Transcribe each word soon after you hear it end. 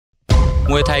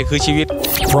มวยไทยคือชีวิต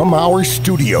From our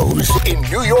studios in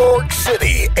New York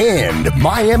City and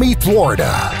Miami,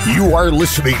 Florida, you are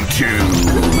listening to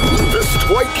The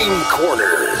Striking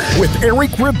Corner with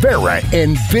Eric Rivera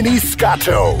and Vinny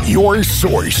Scotto, your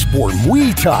source for Muay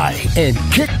Thai and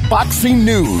kickboxing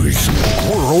news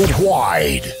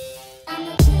worldwide.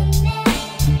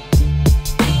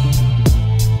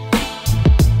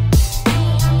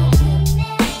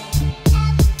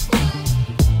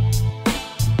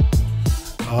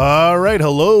 All right.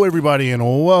 Hello, everybody, and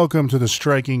welcome to the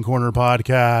Striking Corner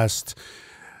podcast.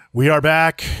 We are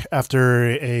back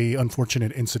after a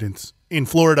unfortunate incident in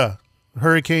Florida.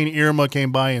 Hurricane Irma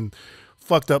came by and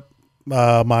fucked up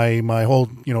my whole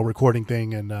recording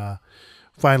thing, and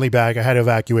finally back. I had to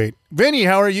evacuate. Vinny,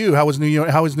 how are you? How was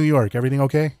New York? Everything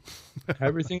okay?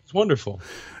 Everything's wonderful.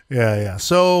 Yeah.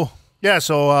 So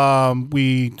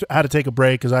we had to take a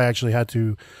break because I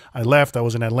left. I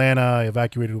was in Atlanta. I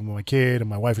evacuated with my kid, and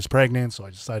my wife is pregnant, so I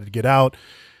decided to get out.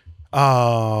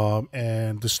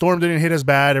 And the storm didn't hit as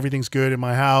bad. Everything's good in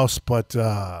my house, but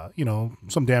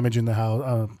some damage in the house.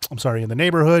 In the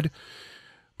neighborhood.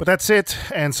 But that's it.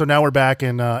 And so now we're back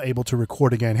and able to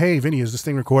record again. Hey, Vinny, is this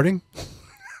thing recording?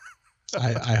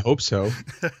 I hope so.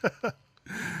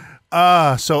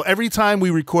 So every time we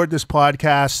record this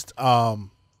podcast,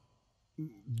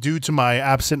 due to my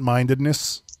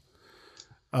absent-mindedness,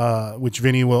 which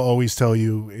Vinny will always tell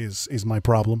you is my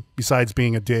problem, besides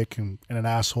being a dick and an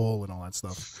asshole and all that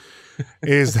stuff,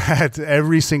 is that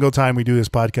every single time we do this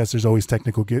podcast, there's always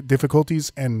technical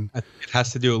difficulties. And it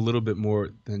has to do a little bit more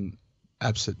than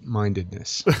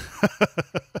absent-mindedness.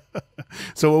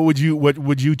 So what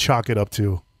would you chalk it up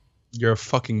to? You're a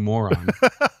fucking moron.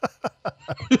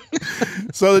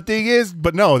 So the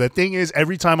thing is,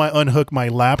 every time I unhook my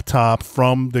laptop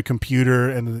from the computer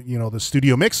and the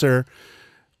studio mixer,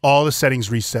 all the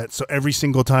settings reset. So every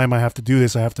single time I have to do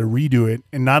this, I have to redo it.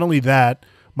 And not only that,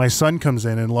 my son comes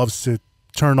in and loves to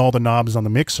turn all the knobs on the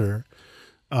mixer.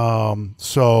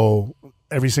 So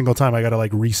every single time I got to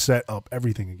reset up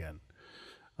everything again.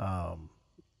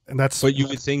 But you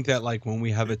would think that when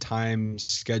we have a time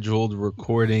scheduled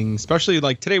recording, especially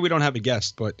today we don't have a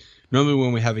guest, but normally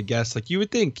when we have a guest, you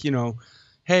would think,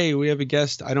 hey, we have a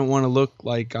guest. I don't want to look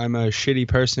like I'm a shitty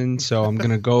person, so I'm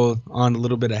going to go on a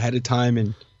little bit ahead of time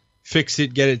and fix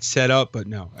it, get it set up. But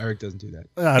no, Eric doesn't do that.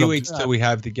 He waits till we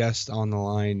have the guest on the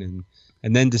line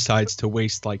and then decides to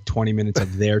waste 20 minutes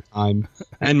of their time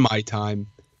and my time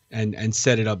and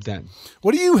set it up then.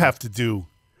 What do you have to do?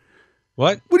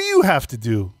 What? What do you have to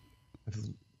do?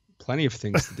 Plenty of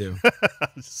things to do. I'm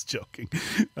just joking.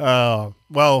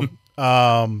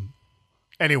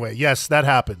 Anyway, yes, that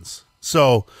happens.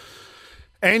 So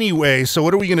anyway,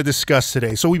 what are we going to discuss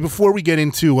today? So before we get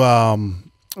into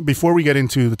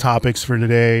the topics for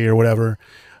today or whatever,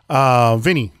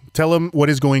 Vinny, tell them what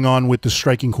is going on with the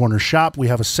Striking Corner shop. We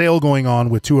have a sale going on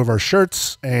with 2 of our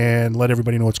shirts, and let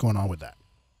everybody know what's going on with that.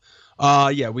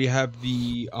 We have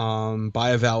the Buy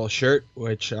a Vowel shirt,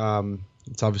 which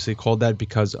it's obviously called that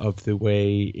because of the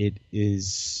way it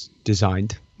is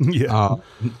designed. Yeah.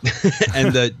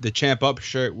 And the Champ Up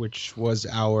shirt, which was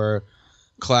our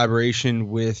collaboration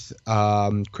with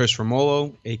Chris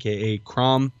Romolo, aka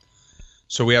Crom.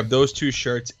 So we have those 2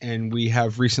 shirts, and we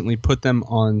have recently put them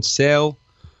on sale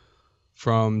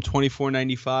from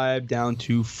 $24.95 down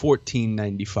to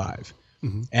 $14.95.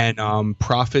 Mm-hmm. And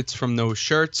profits from those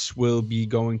shirts will be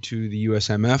going to the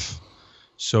USMF.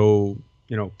 So,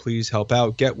 please help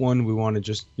out, get one. We want to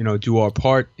just, do our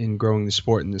part in growing the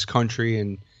sport in this country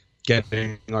and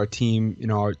getting our team,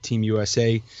 our Team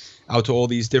USA out to all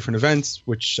these different events,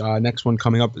 which next one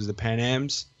coming up is the Pan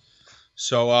Ams.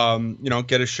 So,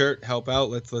 get a shirt, help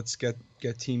out. Let's get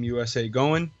Team USA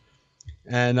going.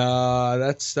 And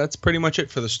that's pretty much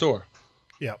it for the store.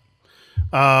 Yeah.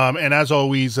 And as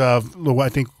always, we haven't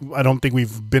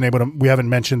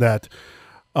mentioned that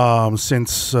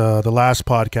since the last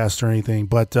podcast or anything,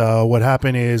 but what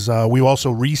happened is we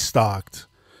also restocked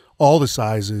all the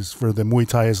sizes for the Muay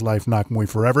Thai is Life, Knock Muay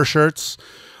Forever shirts,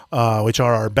 which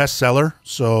are our best seller.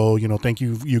 So, thank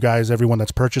you guys, everyone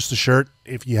that's purchased the shirt.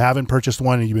 If you haven't purchased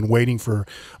one and you've been waiting for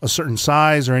a certain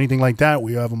size or anything like that,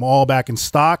 we have them all back in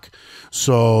stock.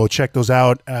 So check those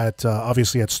out at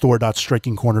obviously at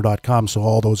store.strikingcorner.com. So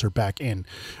all those are back in.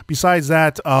 Besides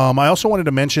that, I also wanted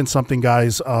to mention something,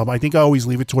 guys. I think I always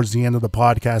leave it towards the end of the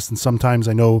podcast, and sometimes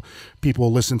I know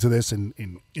people listen to this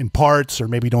in parts or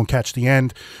maybe don't catch the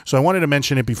end. So I wanted to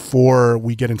mention it before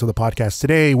we get into the podcast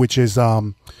today, which is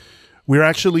we're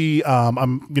actually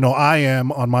I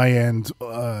am on my end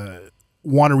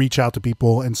want to reach out to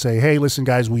people and say, hey, listen,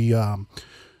 guys, we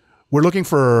we're looking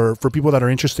for people that are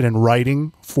interested in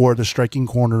writing for the Striking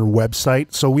Corner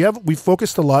website. So we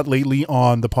focused a lot lately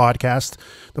on the podcast.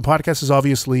 The podcast is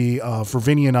obviously for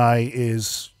Vinny and I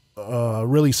is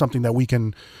really something that we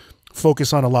can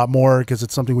focus on a lot more because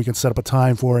it's something we can set up a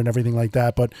time for and everything like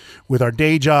that. But with our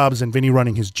day jobs and Vinny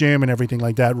running his gym and everything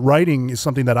like that, writing is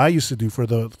something that I used to do for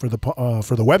the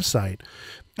website,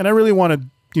 and I really want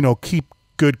to keep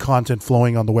good content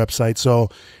flowing on the website. So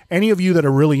any of you that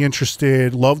are really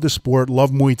interested, love the sport,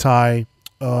 love Muay Thai,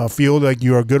 feel like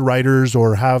you are good writers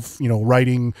or have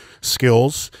writing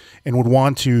skills and would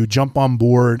want to jump on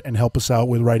board and help us out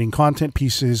with writing content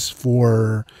pieces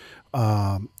for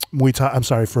Muay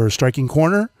Thai, for Striking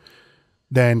Corner,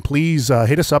 then please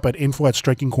hit us up at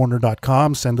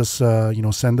info@strikingcorner.com. Send us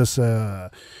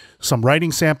some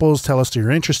writing samples. Tell us that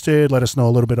you're interested. Let us know a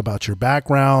little bit about your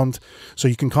background. So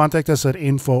you can contact us at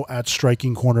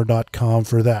info@strikingcorner.com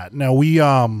for that. Now we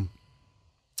have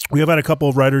had a couple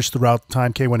of writers throughout the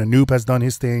time. When Anoop has done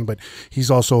his thing, but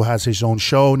he's also has his own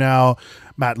show now.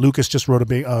 Matt Lucas just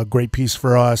wrote a great piece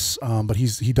for us, but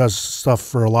he does stuff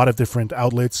for a lot of different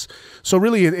outlets. So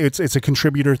really, it's a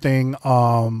contributor thing.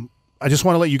 I just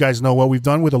want to let you guys know what we've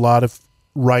done with a lot of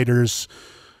writers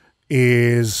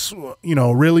is,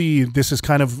 really this is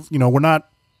kind of,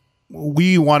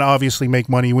 we want to obviously make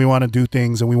money. We want to do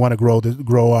things and we want to grow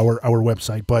our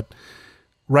website, but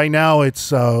right now,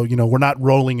 it's we're not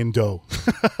rolling in dough,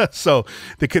 so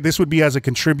this would be as a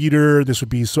contributor. This would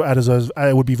be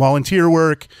it would be volunteer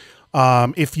work.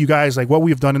 If you guys like what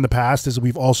we've done in the past is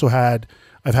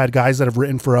I've had guys that have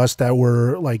written for us that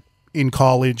were like in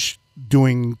college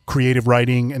doing creative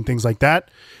writing and things like that,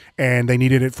 and they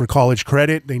needed it for college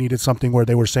credit. They needed something where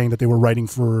they were saying that they were writing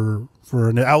for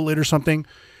an outlet or something.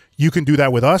 You can do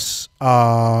that with us,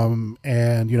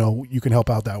 and you can help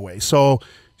out that way. So.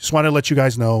 Just want to let you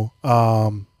guys know,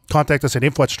 contact us at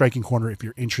info@Striking Corner if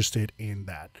you're interested in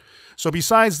that. So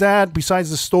besides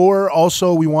the store,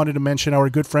 also we wanted to mention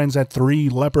our good friends at 3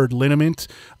 Leopard Liniment.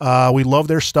 We love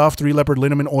their stuff. 3 Leopard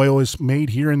Liniment oil is made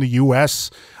here in the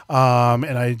U.S.,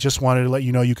 and I just wanted to let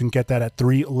you know you can get that at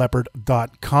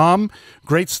 3leopard.com.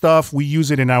 Great stuff. We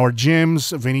use it in our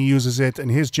gyms. Vinny uses it in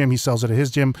his gym. He sells it at his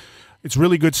gym. It's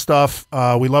really good stuff.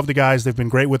 We love the guys. They've been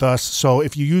great with us. So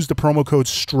if you use the promo code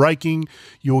STRIKING,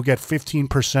 you will get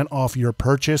 15% off your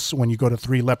purchase when you go to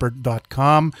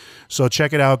 3leopard.com. So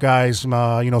check it out, guys.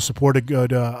 Support a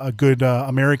good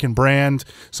American brand,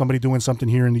 somebody doing something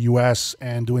here in the U.S.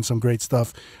 and doing some great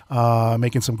stuff,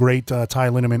 making some great Thai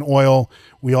liniment oil.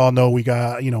 We all know we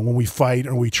got, when we fight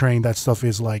or we train, that stuff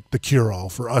is like the cure-all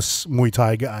for us Muay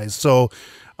Thai guys. So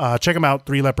check them out,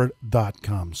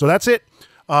 3leopard.com. So that's it.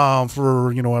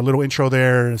 For a little intro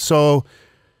there. So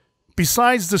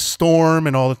besides the storm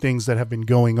and all the things that have been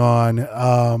going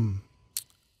on,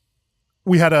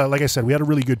 we had a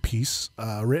really good piece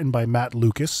written by Matt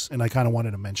Lucas, and I kind of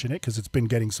wanted to mention it because it's been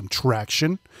getting some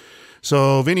traction.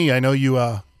 So Vinny, I know you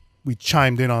we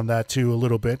chimed in on that too a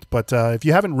little bit, but if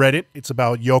you haven't read it, it's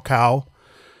about Yokkao.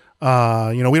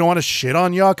 We don't want to shit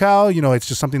on Yokkao. It's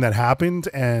just something that happened,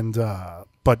 and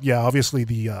but yeah, obviously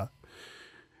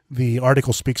the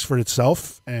article speaks for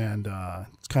itself, and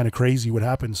it's kind of crazy what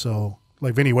happened. So,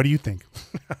 like, Vinny, what do you think?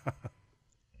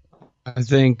 I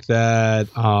think that,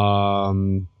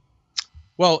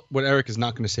 what Eric is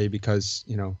not going to say because,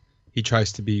 he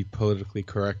tries to be politically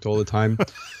correct all the time,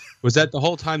 was that the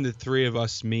whole time the three of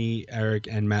us, me, Eric,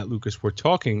 and Matt Lucas, were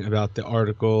talking about the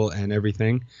article and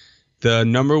everything, the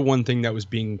number one thing that was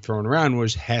being thrown around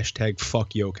was hashtag fuck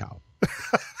Yokkao.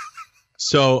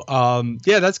 So,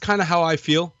 that's kind of how I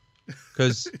feel.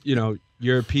 Because,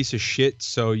 you're a piece of shit,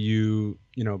 so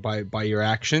by your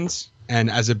actions.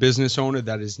 And as a business owner,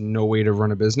 that is no way to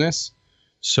run a business.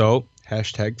 So,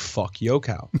 hashtag fuck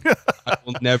Yokkao. I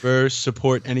will never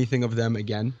support anything of them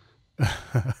again.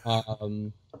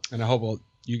 And I hope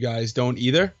you guys don't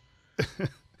either.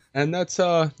 And that's,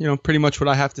 pretty much what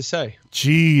I have to say.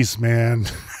 Jeez, man.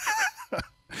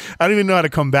 I don't even know how to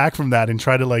come back from that and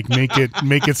try to,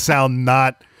 make it sound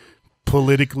not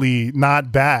politically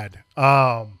not bad.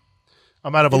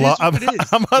 I'm out of a loss. I'm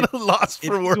at a loss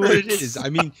for words. What it is. I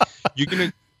mean, you're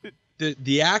gonna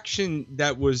the action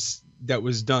that was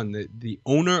done. The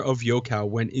owner of Yokkao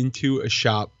went into a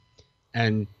shop,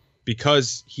 and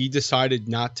because he decided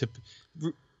not to,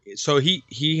 so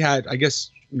he had, I guess,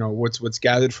 what's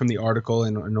gathered from the article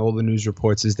and all the news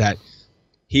reports is that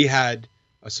he had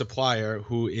a supplier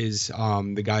who is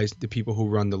the people who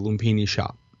run the Lumpini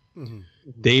shop. Mm-hmm.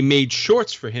 They made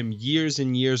shorts for him years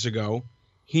and years ago.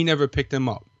 He never picked them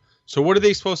up. So what are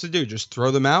they supposed to do? Just throw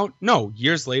them out? No.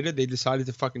 Years later, they decided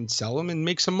to fucking sell them and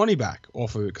make some money back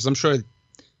off of it. Because I'm sure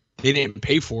they didn't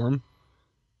pay for them.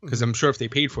 Because I'm sure if they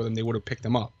paid for them, they would have picked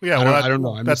them up. Yeah, I don't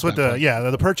know. That's what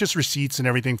the purchase receipts and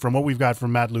everything from what we've got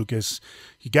from Matt Lucas.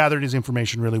 He gathered his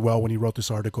information really well when he wrote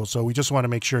this article. So we just want to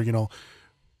make sure,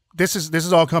 this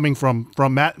is all coming from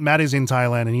Matt. Matt is in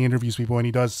Thailand and he interviews people and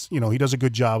he does a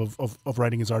good job of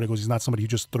writing his articles. He's not somebody who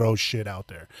just throws shit out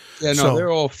there. Yeah, no, they're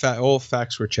all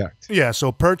facts were checked. Yeah,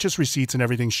 so purchase receipts and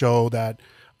everything show that,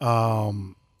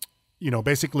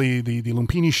 basically the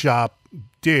Lumpini shop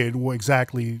did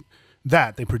exactly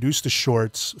that. They produced the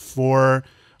shorts for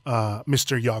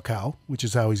Mr. Yokkao, which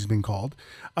is how he's been called.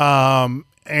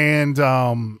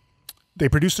 They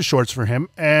produced the shorts for him,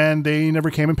 and they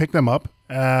never came and picked them up.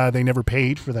 They never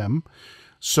paid for them.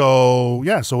 So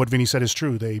what Vinny said is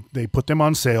true. They put them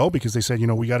on sale because they said,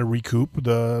 we got to recoup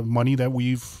the money that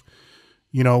we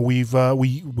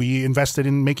invested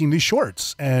in making these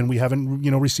shorts, and we haven't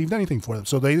received anything for them.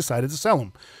 So they decided to sell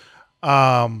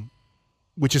them.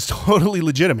 Which is totally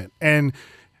legitimate. And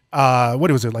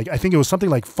what was it like? I think it was something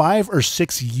like 5 or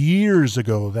 6 years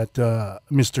ago that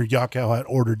Mr. Yokkao had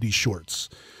ordered these shorts.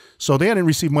 So they hadn't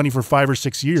received money for 5 or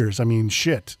 6 years. I mean,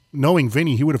 shit. Knowing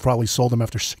Vinny, he would have probably sold them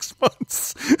after 6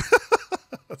 months.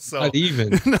 So, not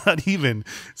even. Not even.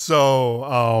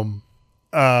 So,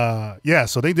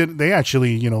 so they did. They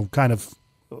actually,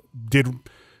 did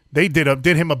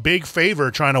him a big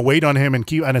favor trying to wait on him and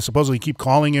supposedly keep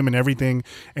calling him and everything,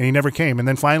 and he never came. And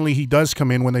then finally he does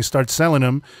come in when they start selling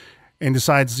him and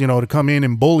decides, to come in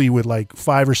and bully with like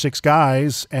 5 or 6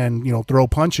 guys and, throw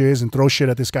punches and throw shit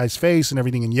at this guy's face and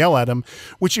everything and yell at him,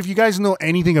 which if you guys know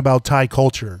anything about Thai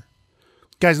culture,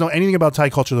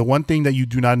 the one thing that you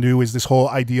do not do is this whole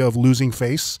idea of losing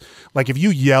face. Like if you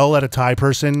yell at a Thai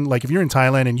person, like if you're in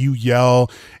Thailand and you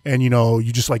yell and,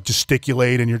 you just like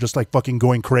gesticulate and you're just like fucking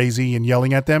going crazy and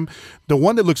yelling at them, the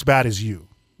one that looks bad is you.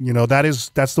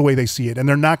 That's the way they see it. And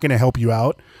they're not going to help you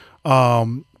out.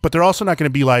 But they're also not going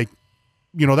to be like,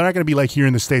 they're not going to be like here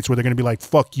in the States where they're going to be like,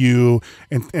 fuck you.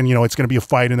 And it's going to be a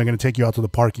fight and they're going to take you out to the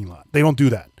parking lot. They don't do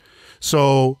that.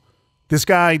 So this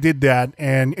guy did that,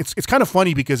 and it's kind of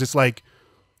funny because it's like,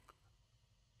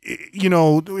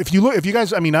 if you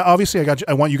guys, I mean, obviously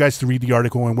I want you guys to read the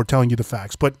article and we're telling you the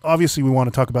facts, but obviously we want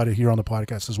to talk about it here on the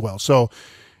podcast as well. So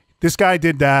this guy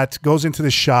did that, goes into the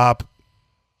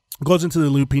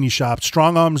Lumpini shop,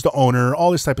 strong arms the owner,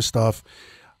 all this type of stuff.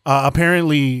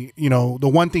 Apparently, the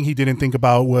one thing he didn't think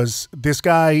about was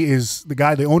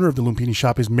the owner of the Lumpini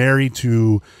shop is married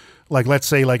to, like, let's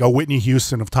say like a Whitney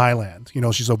Houston of Thailand.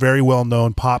 She's a very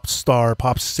well-known pop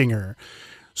singer.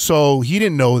 So he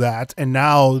didn't know that. And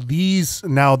now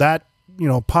that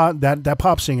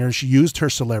pop singer, she used her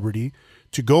celebrity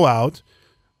to go out,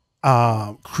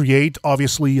 create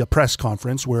obviously a press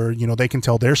conference where, they can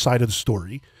tell their side of the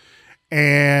story.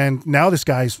 And now this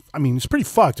guy's, it's pretty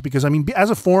fucked because, as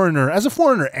a foreigner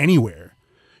anywhere,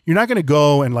 you're not going to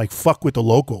go and like fuck with the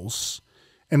locals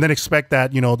and then expect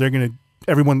that,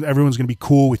 everyone's going to be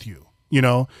cool with you,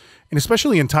 and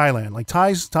especially in Thailand, like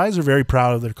Thais are very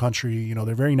proud of their country.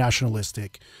 They're very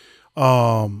nationalistic,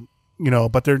 but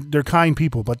they're kind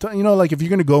people. But, like if you're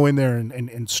going to go in there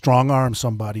and strong arm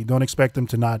somebody, don't expect them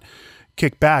to not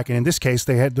kick back. And in this case,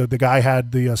 they had the guy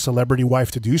had the celebrity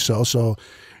wife to do so. So,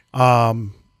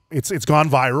 it's gone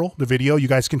viral, the video. You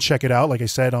guys can check it out. Like I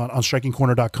said, on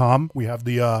strikingcorner.com, we have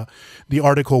the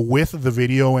article with the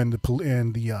video and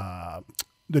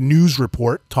the news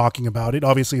report talking about it.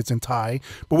 Obviously it's in Thai,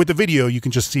 but with the video, you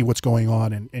can just see what's going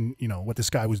on and what this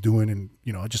guy was doing and,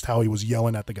 just how he was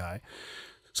yelling at the guy.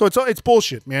 So it's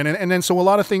bullshit, man. And then, so a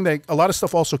lot of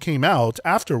stuff also came out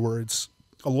afterwards.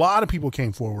 A lot of people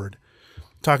came forward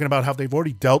talking about how they've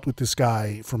already dealt with this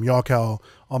guy from Yokkao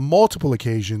on multiple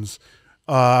occasions,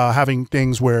 having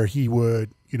things where he would,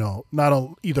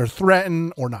 not either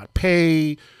threaten or not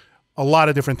pay, a lot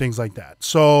of different things like that.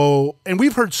 So, and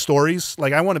we've heard stories,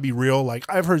 like I want to be real, like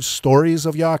I've heard stories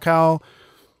of Yokkao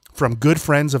from good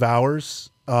friends of ours,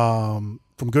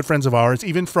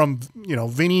 even from,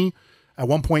 Vinny at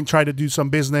one point tried to do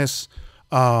some business.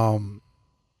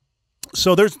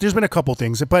 So there's been a couple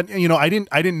things, but I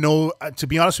didn't know, to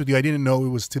be honest with you, I didn't know it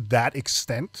was to that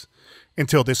extent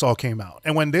until this all came out.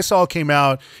 And when this all came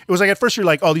out, it was like, at first you're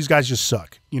like, oh, these guys just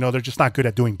suck. They're just not good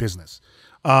at doing business.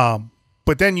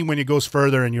 But then when it goes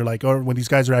further and you're like, oh, when these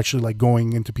guys are actually like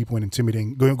going into people and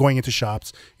going into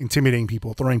shops, intimidating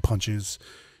people, throwing punches,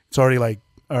 it's already like,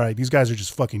 all right, these guys are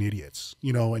just fucking idiots,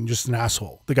 and just an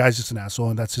asshole. The guy's just an asshole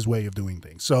and that's his way of doing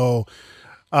things. So,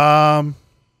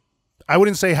 I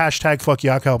wouldn't say hashtag fuck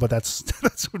Yokkao, but that's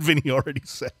what Vinny already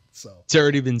said. So it's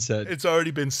already been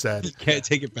said. You can't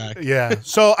take it back. Yeah.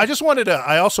 So I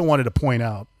also wanted to point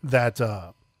out that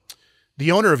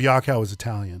the owner of Yokkao is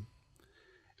Italian,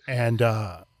 and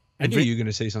I knew you were going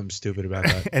to say something stupid about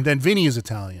that. And then Vinny is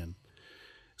Italian.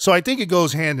 So I think it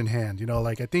goes hand in hand. You know,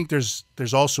 like I think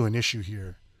there's also an issue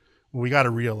here where we got to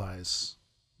realize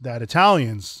that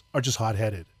Italians are just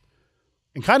hot-headed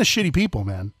and kind of shitty people,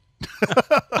 man.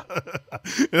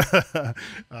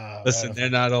 Listen, they're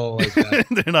not all like that.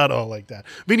 They're not all like that.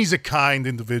 Vinny's a kind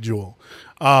individual.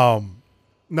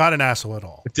 Not an asshole at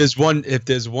all. If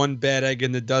there's one bad egg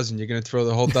in the dozen, you're gonna throw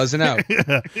the whole dozen out.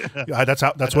 Yeah,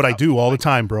 that's what I do all the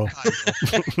time, bro.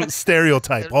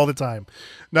 Stereotype all the time.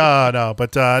 No,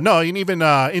 but no, and even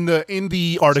in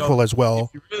the article as well.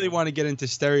 If you really want to get into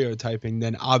stereotyping,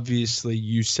 then obviously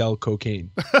you sell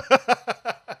cocaine.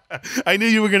 I knew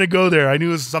you were gonna go there. I knew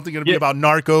it was something gonna be about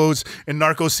Narcos, and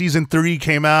Narcos season 3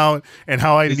 came out, and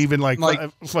how I didn't even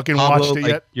fucking Pablo, watched it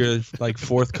yet. You're like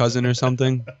fourth cousin or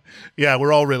something. Yeah,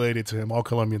 we're all related to him. All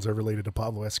Colombians are related to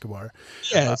Pablo Escobar.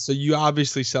 Yeah, so you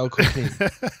obviously sell cocaine.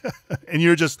 And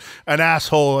you're just an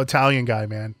asshole Italian guy,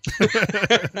 man.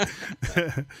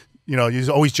 You know,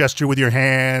 you always gesture with your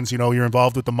hands. You know, you're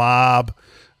involved with the mob.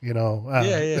 You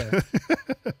know.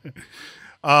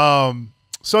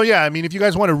 So yeah, I mean, if you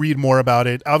guys want to read more about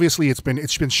it, obviously it's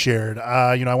been shared.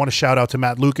 You know, I want to shout out to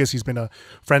Matt Lucas. He's been a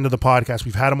friend of the podcast.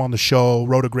 We've had him on the show.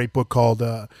 Wrote a great book called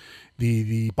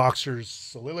the Boxer's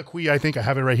Soliloquy. I think I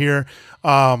have it right here.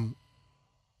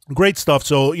 Great stuff.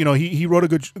 So you know, he wrote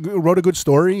a good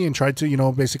story and tried to, you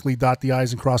know, basically dot the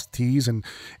I's and cross the T's and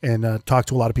talk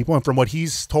to a lot of people. And from what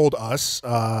he's told us,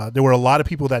 there were a lot of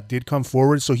people that did come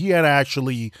forward. So he had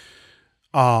actually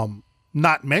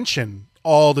not mentioned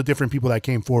all the different people that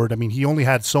came forward. I mean, he only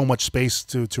had so much space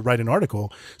to write an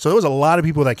article. So there was a lot of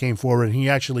people that came forward, and he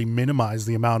actually minimized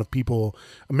the amount of people,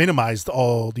 minimized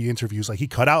all the interviews. Like he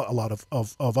cut out a lot of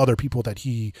other people that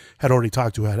he had already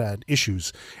talked to had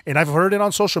issues. And I've heard it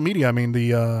on social media. I mean,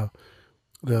 the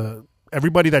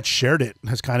everybody that shared it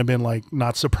has kind of been like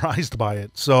not surprised by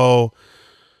it. So,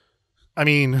 I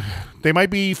mean, they might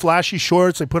be flashy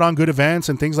shorts. They put on good events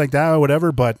and things like that or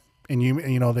whatever, but,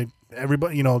 you know,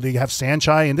 everybody, you know, they have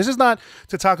Sanchez, and this is not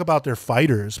to talk about their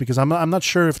fighters, because I'm not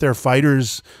sure if their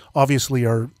fighters obviously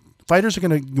fighters are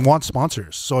going to want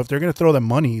sponsors. So if they're going to throw them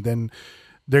money, then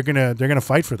they're going to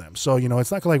fight for them. So, you know,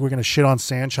 it's not like we're going to shit on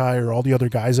Sanchez or all the other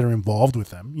guys that are involved with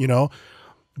them, you know,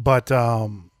 but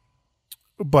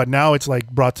now it's like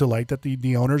brought to light that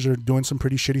the owners are doing some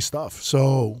pretty shitty stuff.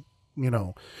 So, you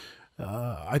know,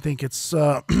 I think it's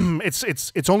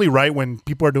only right when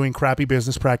people are doing crappy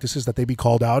business practices that they be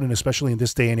called out, and especially in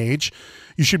this day and age,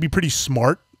 you should be pretty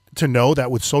smart to know that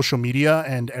with social media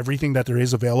and everything that there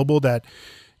is available, that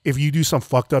if you do some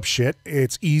fucked up shit,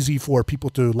 it's easy for people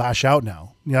to lash out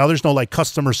now. Now there's no like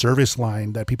customer service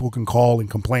line that people can call and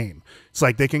complain. It's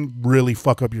like they can really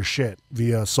fuck up your shit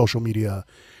via social media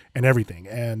and everything,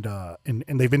 and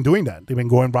they've been doing that. They've been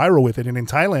going viral with it, and in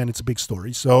Thailand, it's a big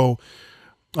story. So.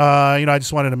 You know, I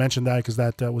just wanted to mention that because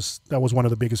that was one of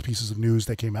the biggest pieces of news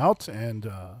that came out, and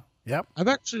yeah.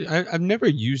 I've never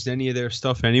used any of their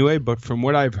stuff anyway, but from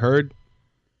what I've heard,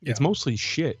 it's mostly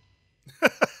shit.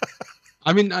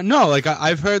 I mean, no, like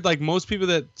I've heard like most people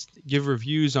that give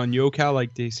reviews on Yokkao,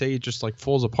 like they say it just like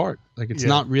falls apart. Like it's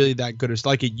not really that good. It's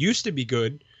like it used to be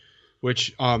good,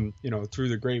 which you know, through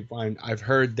the grapevine, I've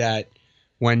heard that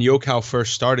when Yokkao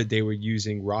first started, they were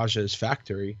using Raja's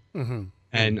factory. Mm-hmm.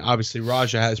 And obviously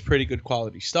Raja has pretty good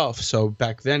quality stuff. So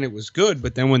back then it was good.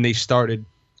 But then when they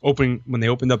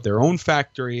opened up their own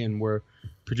factory and were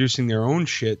producing their own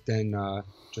shit, then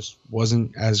just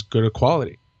wasn't as good a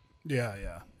quality.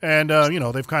 Yeah. And, you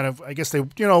know, they've kind of, I guess they,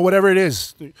 you know, whatever it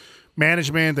is,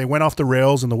 management, they went off the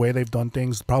rails in the way they've done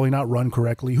things, probably not run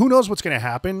correctly. Who knows what's going to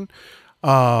happen?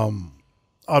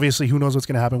 Obviously, who knows what's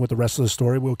going to happen with the rest of the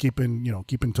story? We'll keep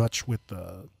in touch with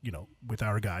with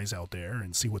our guys out there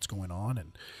and see what's going on.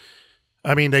 And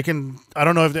I mean, I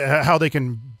don't know how they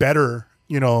can better,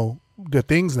 you know, the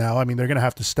things now. I mean, they're going to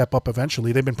have to step up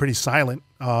eventually. They've been pretty silent.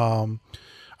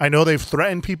 I know they've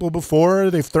threatened people before.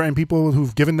 They've threatened people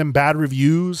who've given them bad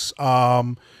reviews.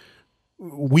 Matt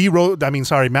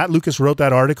Lucas wrote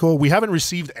that article. We haven't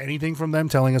received anything from them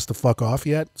telling us to fuck off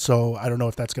yet. So I don't know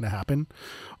if that's going to happen.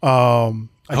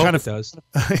 I hope it does.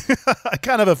 I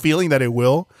kind of have a feeling that it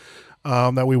will,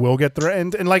 that we will get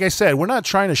threatened. And like I said, we're not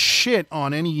trying to shit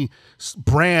on any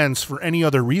brands for any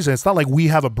other reason. It's not like we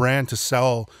have a brand to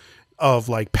sell of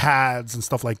like pads and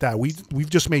stuff like that. We've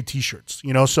just made t-shirts,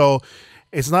 you know, so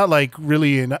it's not like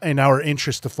really in our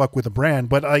interest to fuck with a brand,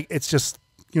 but like, it's just,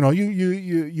 you know,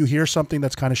 you hear something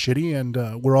that's kind of shitty,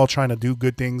 and we're all trying to do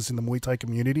good things in the Muay Thai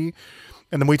community.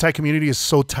 And the Muay Thai community is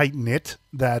so tight knit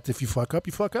that if you fuck up,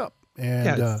 you fuck up.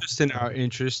 And it's just in our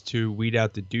interest to weed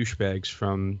out the douchebags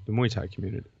from the Muay Thai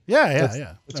community. Yeah.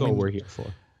 That's all we're here for.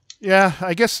 Yeah,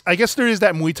 I guess there is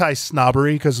that Muay Thai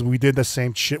snobbery because we did the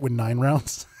same shit with 9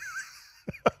 rounds.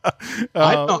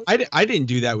 I didn't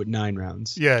do that with 9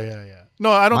 rounds. Yeah.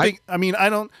 No, I don't think. I mean, I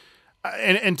don't.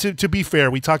 And to be fair,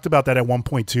 we talked about that at one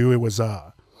point too. It was we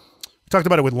talked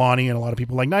about it with Lonnie and a lot of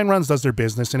people. Like 9 rounds does their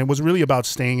business, and it was really about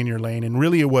staying in your lane. And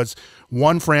really, it was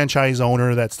one franchise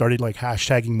owner that started like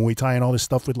hashtagging Muay Thai and all this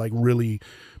stuff with like really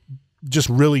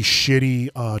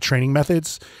shitty training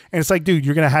methods. And it's like, dude,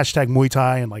 you're gonna hashtag Muay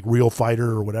Thai and like Real Fighter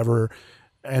or whatever,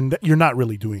 and you're not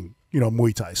really doing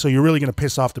Muay Thai. So you're really gonna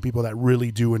piss off the people that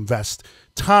really do invest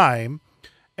time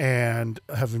and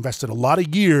have invested a lot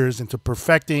of years into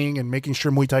perfecting and making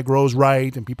sure Muay Thai grows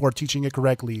right and people are teaching it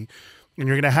correctly. And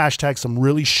you're going to hashtag some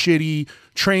really shitty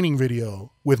training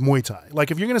video with Muay Thai. Like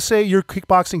if you're going to say you're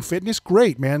kickboxing fitness,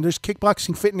 great, man. There's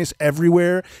kickboxing fitness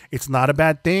everywhere. It's not a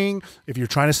bad thing. If you're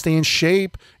trying to stay in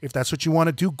shape, if that's what you want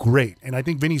to do, great. And I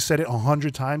think Vinny said it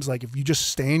 100 times. Like if you just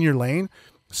stay in your lane,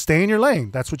 stay in your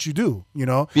lane. That's what you do, Be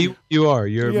who you are.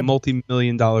 You're a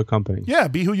multi-million-dollar company. Yeah,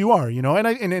 be who you are,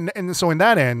 And so in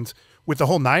that end, with the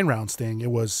whole 9 rounds thing,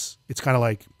 it's kind of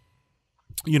like,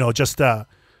 just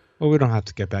well, we don't have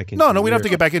to get back into it. No, we don't have to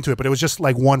get back into it, but it was just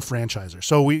like one franchiser.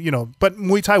 So but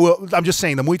Muay Thai I'm just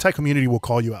saying the Muay Thai community will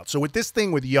call you out. So with this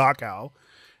thing with Yokkao,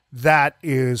 that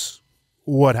is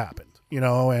what happened,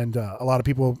 and a lot of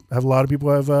people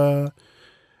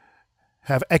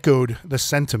have echoed the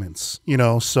sentiments,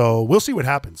 so we'll see what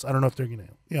happens. I don't know if they're going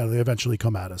to, they eventually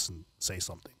come at us and say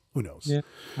something. Who knows? Yeah,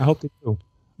 I hope they do.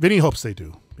 Vinny hopes they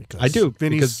do. I do.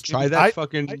 Because try that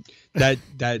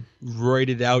that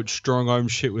roided out strong arm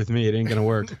shit with me. It ain't going to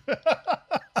work.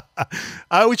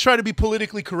 I always try to be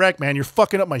politically correct, man. You're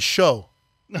fucking up my show.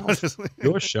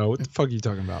 Your show? What the fuck are you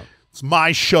talking about? It's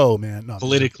my show, man. No,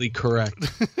 politically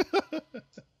correct.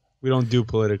 We don't do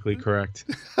politically correct.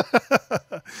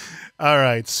 All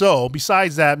right. So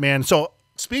besides that, man. So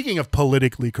speaking of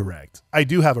politically correct, I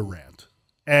do have a rant.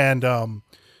 And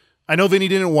I know Vinny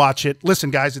didn't watch it.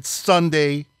 Listen, guys, it's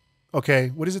Sunday. Okay.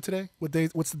 What is it today?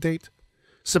 What's the date?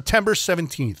 September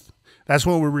 17th. That's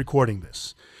when we're recording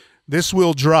this. This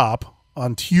will drop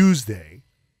on Tuesday,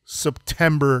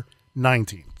 September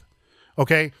 19th.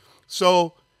 Okay.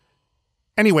 So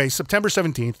anyway, September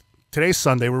 17th. Today's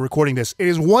Sunday. We're recording this. It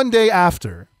is one day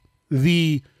after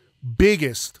the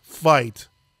biggest fight,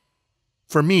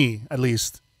 for me at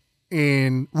least,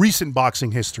 in recent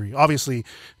boxing history. Obviously,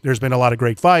 there's been a lot of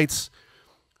great fights.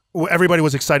 Everybody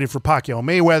was excited for Pacquiao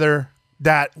Mayweather.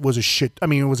 That was a shit. I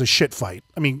mean, it was a shit fight.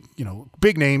 I mean,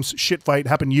 big names, shit fight,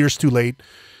 happened years too late.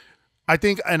 I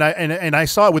think, and I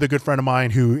saw it with a good friend of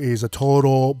mine who is a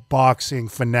total boxing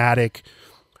fanatic,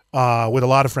 with a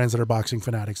lot of friends that are boxing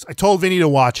fanatics. I told Vinny to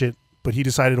watch it, but he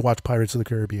decided to watch Pirates of the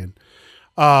Caribbean.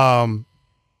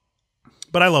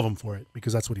 But I love him for it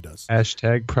because that's what he does.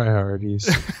 Hashtag priorities.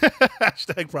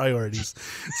 Hashtag priorities.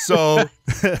 So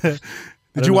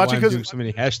did you watch it? Because so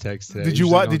many hashtags today.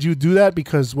 Did you do that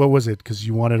because what was it? Because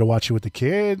you wanted to watch it with the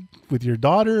kid, with your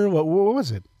daughter? What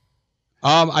was it?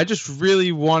 I just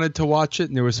really wanted to watch it,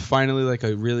 and there was finally like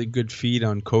a really good feed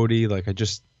on Cody. Like I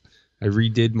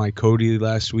redid my Cody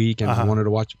last week, and I wanted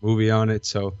to watch a movie on it,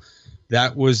 so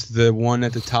that was the one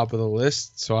at the top of the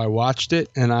list. So I watched it,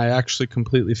 and I actually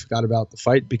completely forgot about the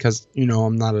fight because,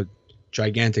 I'm not a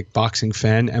gigantic boxing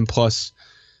fan. And plus,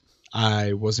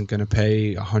 I wasn't going to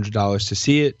pay $100 to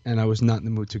see it, and I was not in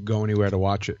the mood to go anywhere to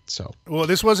watch it. So, well,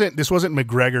 this wasn't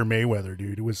McGregor Mayweather,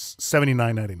 dude. It was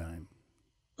 $79.99.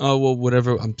 Oh, well,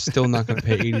 whatever. I'm still not going to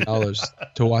pay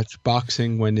 $80 to watch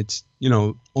boxing when it's,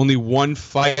 only one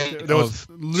fight of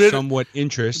somewhat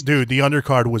interest. Dude, the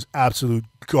undercard was absolute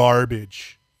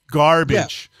garbage.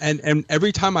 Garbage. Yeah. And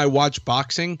every time I watch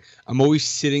boxing, I'm always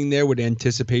sitting there with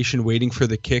anticipation, waiting for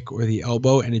the kick or the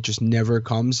elbow, and it just never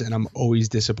comes, and I'm always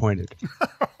disappointed.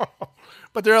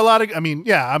 But there are a lot of, I'm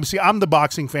the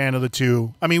boxing fan of the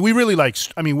two. I mean, we really like,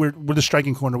 we're the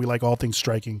striking corner. We like all things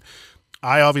striking.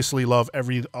 I obviously love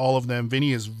all of them.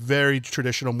 Vinny is very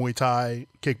traditional Muay Thai,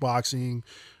 kickboxing.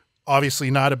 Obviously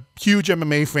not a huge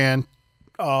MMA fan.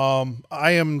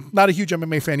 I am not a huge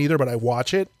MMA fan either, but I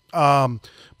watch it. But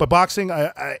boxing,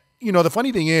 the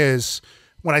funny thing is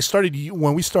when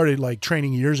we started like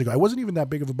training years ago, I wasn't even that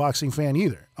big of a boxing fan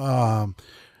either.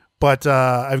 But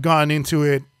I've gone into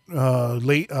it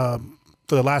late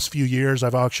for the last few years.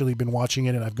 I've actually been watching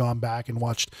it, and I've gone back and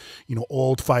watched,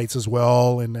 old fights as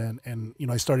well. And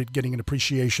I started getting an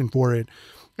appreciation for it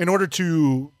in order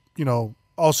to,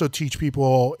 also teach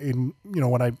people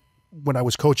when I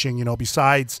was coaching,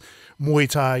 besides Muay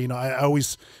Thai, I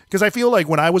always, because I feel like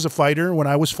when I was a fighter, when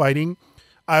I was fighting,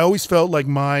 I always felt like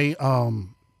my,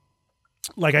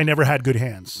 like I never had good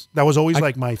hands. That was always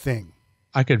like my thing.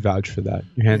 I could vouch for that.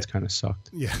 Your hands kind of sucked.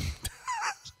 Yeah.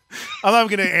 I'm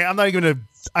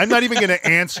not even gonna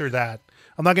answer that.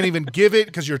 I'm not gonna even give it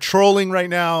because you're trolling right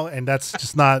now, and that's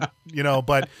just not,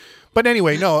 But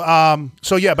anyway, no.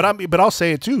 So yeah, but I'll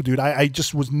say it too, dude. I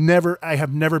just I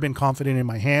have never been confident in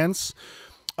my hands.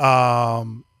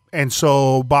 And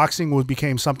so boxing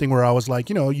became something where I was like,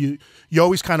 you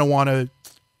always kind of want to,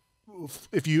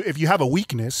 if you have a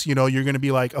weakness, you're going to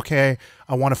be like, okay,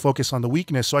 I want to focus on the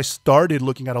weakness. So I started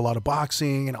looking at a lot of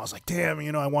boxing, and I was like, damn,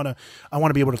 I want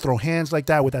to be able to throw hands like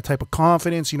that with that type of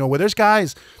confidence, where there's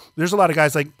a lot of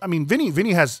guys like, I mean,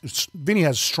 Vinny has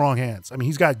strong hands. I mean,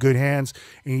 he's got good hands,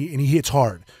 and he hits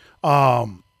hard.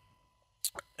 And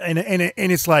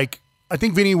it's like, I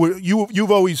think Vinny,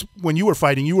 you've always, when you were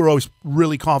fighting, you were always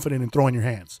really confident in throwing your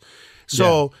hands.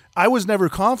 So I was never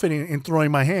confident in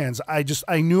throwing my hands. I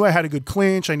knew I had a good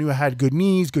clinch. I knew I had good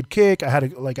knees, good kick. I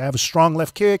have a strong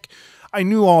left kick. I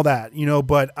knew all that,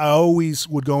 but I always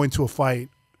would go into a fight,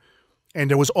 and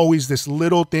there was always this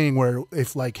little thing where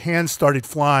if like hands started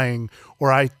flying or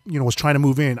I, was trying to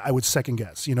move in, I would second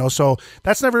guess, so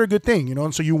that's never a good thing,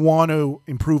 and so you want to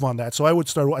improve on that. So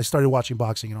I started watching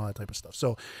boxing and all that type of stuff.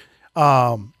 So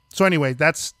anyway,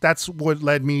 that's what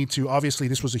led me to, obviously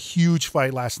this was a huge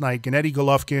fight last night, Gennady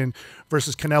Golovkin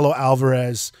versus Canelo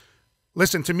Alvarez.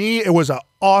 Listen, to me, it was an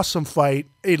awesome fight.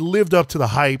 It lived up to the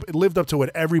hype. It lived up to what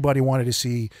everybody wanted to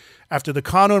see. After the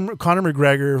Conor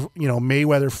McGregor,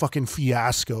 Mayweather fucking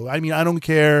fiasco. I mean, I don't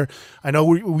care. I know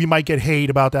we might get hate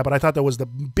about that, but I thought that was the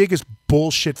biggest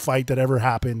bullshit fight that ever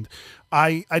happened.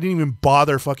 I didn't even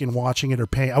bother fucking watching it or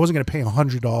paying. I wasn't going to pay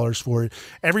 $100 for it.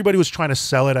 Everybody was trying to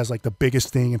sell it as like the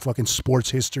biggest thing in fucking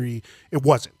sports history. It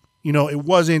wasn't. It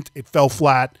wasn't. It fell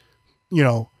flat.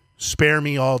 Spare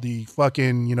me all the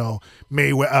fucking,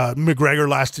 McGregor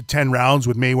lasted 10 rounds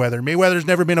with Mayweather. Mayweather's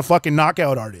never been a fucking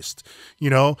knockout artist,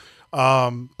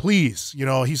 please,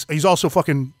 he's also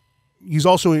 40,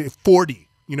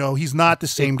 he's not the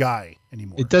same guy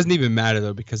anymore. It doesn't even matter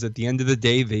though, because at the end of the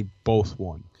day, they both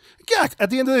won. Yeah. At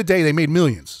the end of the day, they made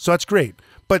millions. So that's great.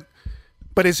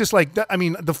 But it's just like, I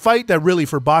mean, the fight that really,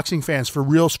 for boxing fans, for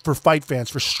fight fans,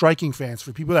 for striking fans,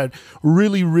 for people that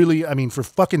really, really, I mean, for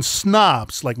fucking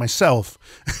snobs like myself,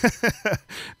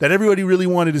 that everybody really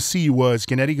wanted to see was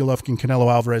Gennady Golovkin, Canelo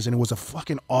Alvarez, and it was a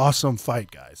fucking awesome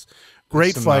fight, guys.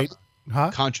 Great fight.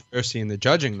 Controversy in the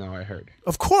judging, though, I heard.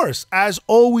 Of course, as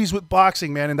always with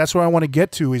boxing, man, and that's what I want to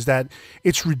get to, is that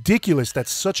it's ridiculous that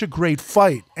such a great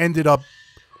fight ended up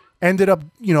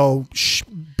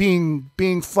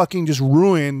being fucking just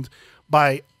ruined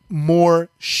by more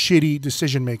shitty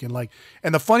decision making. Like,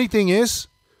 and the funny thing is,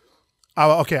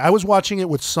 I was watching it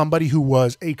with somebody who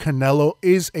is a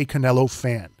Canelo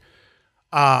fan.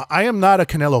 I am not a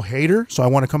Canelo hater, so I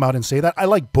want to come out and say that. I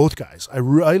like both guys. I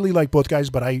really like both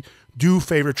guys, but I do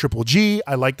favor Triple G.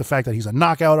 I like the fact that he's a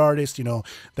knockout artist,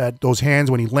 that those hands,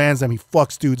 when he lands them, he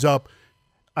fucks dudes up.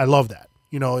 I love that.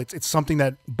 It's something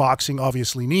that boxing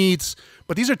obviously needs.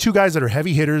 But these are two guys that are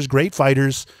heavy hitters, great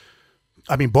fighters.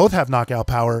 I mean, both have knockout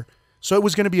power. So it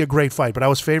was going to be a great fight, but I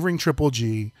was favoring Triple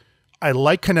G. I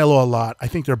like Canelo a lot. I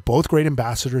think they're both great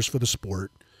ambassadors for the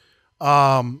sport.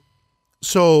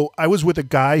 So I was with a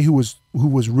guy who was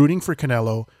rooting for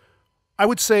Canelo. I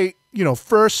would say,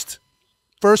 first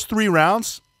three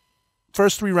rounds,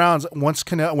 once when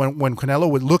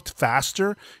Canelo looked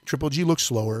faster, Triple G looked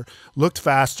slower, looked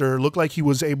faster, looked like he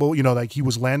was able, like he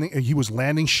was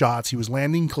landing shots, he was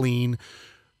landing clean.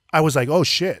 I was like, oh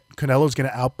shit, Canelo's going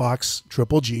to outbox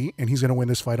Triple G and he's going to win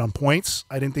this fight on points.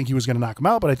 I didn't think he was going to knock him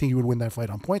out, but I think he would win that fight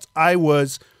on points. I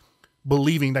was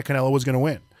believing that Canelo was going to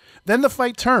win. Then the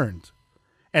fight turned.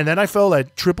 And then I felt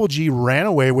that Triple G ran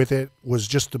away with it, was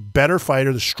just the better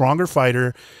fighter, the stronger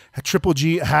fighter. Triple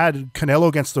G had Canelo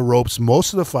against the ropes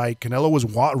most of the fight. Canelo was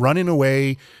running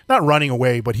away, not running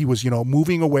away, but he was,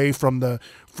 moving away,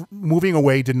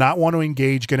 did not want to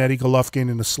engage Gennady Golovkin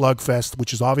in the slugfest,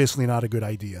 which is obviously not a good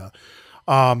idea.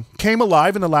 Came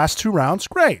alive in the last two rounds.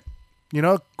 Great.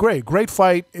 Great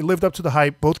fight. It lived up to the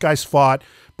hype. Both guys fought.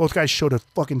 Both guys showed a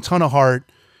fucking ton of heart.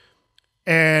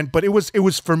 But it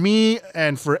was for me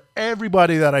and for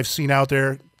everybody that I've seen out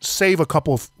there, save a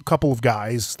couple of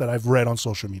guys that I've read on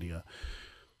social media.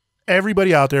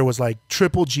 Everybody out there was like,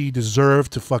 Triple G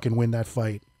deserved to fucking win that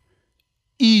fight.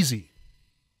 Easy.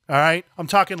 All right? I'm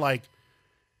talking like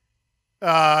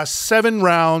 7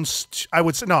 rounds. I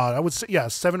would say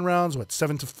 7 rounds. What,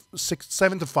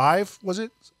 7-5 was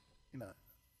it?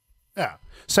 Yeah,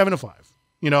 7-5.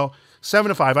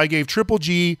 7-5. I gave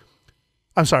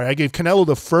Canelo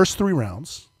the first 3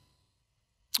 rounds,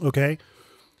 okay,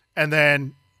 and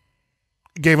then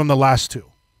gave him the last 2.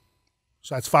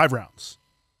 So that's 5 rounds,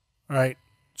 All right.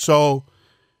 So,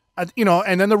 and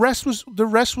then the rest was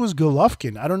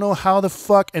Golovkin. I don't know how the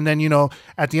fuck. And then,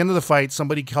 at the end of the fight,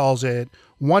 somebody calls it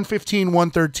 115,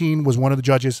 113 was one of the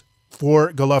judges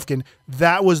for Golovkin.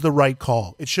 That was the right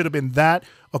call. It should have been that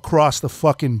across the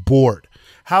fucking board.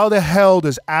 How the hell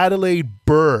does Adelaide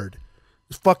Bird,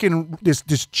 fucking this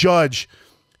judge,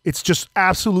 it's just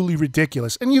absolutely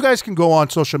ridiculous. And you guys can go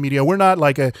on social media. We're not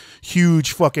like a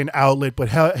huge fucking outlet, but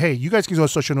hey, you guys can go on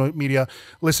social media,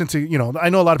 listen to,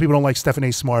 I know a lot of people don't like Stephen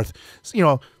A. Smith,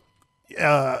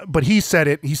 but he said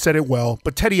it well.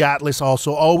 But Teddy Atlas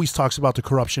also always talks about the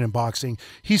corruption in boxing.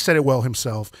 He said it well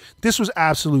himself. This was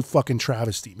absolute fucking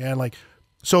travesty, man. Like,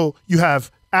 so you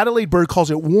have Adelaide Bird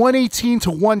calls it 118 to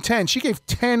 110. She gave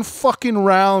 10 fucking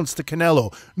rounds to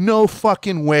Canelo. No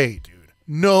fucking way, dude.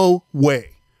 No way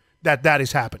that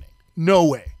is happening. No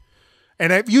way.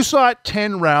 And if you saw it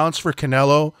 10 rounds for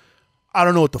Canelo, I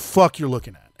don't know what the fuck you're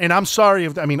looking at. And I'm sorry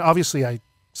obviously I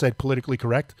said politically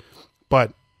correct,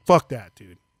 but fuck that,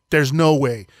 dude. There's no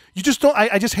way. You just don't.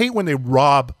 I just hate when they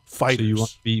rob fighters. So you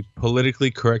want to be politically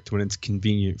correct when it's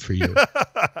convenient for you.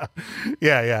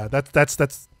 Yeah.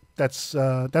 That's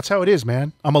how it is,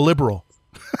 man. I'm a liberal.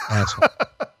 Asshole.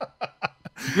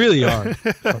 You really are.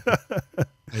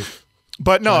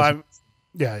 But no, I'm.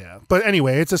 Yeah. But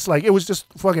anyway, it's just like, it was just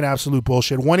fucking absolute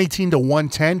bullshit. 118 to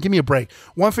 110, give me a break.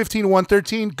 115 to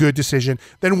 113, good decision.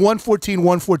 Then 114,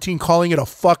 114, calling it a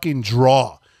fucking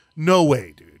draw. No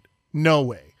way, dude. No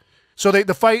way. So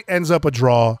the fight ends up a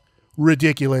draw.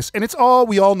 Ridiculous. And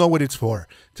we all know what it's for.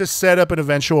 To set up an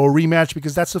eventual rematch,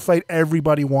 because that's the fight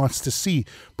everybody wants to see.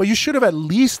 But you should have at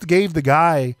least gave the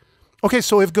guy, okay,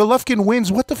 so if Golovkin wins,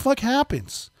 what the fuck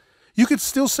happens? You could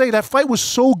still say that fight was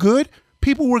so good,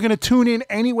 people were going to tune in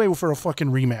anyway for a fucking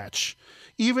rematch.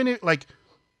 Even if,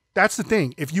 that's the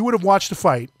thing. If you would have watched the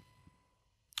fight,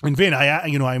 and Vin, I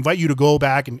invite you to go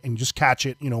back and just catch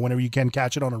it, whenever you can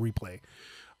catch it on a replay.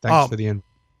 Thanks for the end.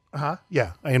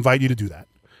 Yeah, I invite you to do that.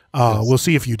 Yes. We'll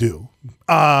see if you do.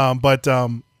 But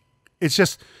it's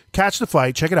just catch the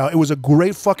fight, check it out. It was a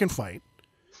great fucking fight.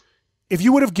 If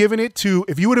you would have given it to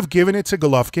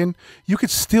Golovkin, you could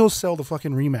still sell the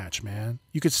fucking rematch, man.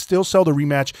 You could still sell the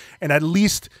rematch and at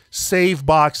least save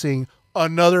boxing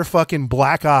another fucking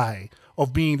black eye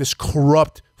of being this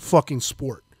corrupt fucking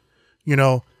sport,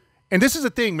 And this is the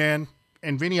thing, man.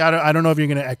 And Vinny, I don't know if you're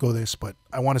going to echo this, but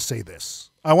I want to say this.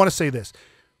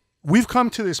 We've come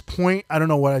to this point, I don't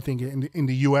know what I think in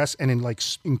the U.S. and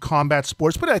in combat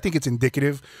sports, but I think it's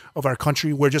indicative of our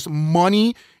country where just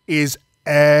money is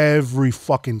every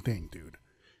fucking thing, dude.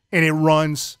 And it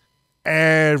runs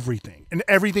everything. And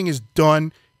everything is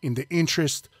done in the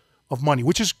interest of money,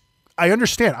 which is, I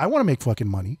understand. I want to make fucking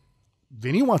money.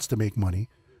 Vinny wants to make money.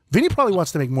 Vinny probably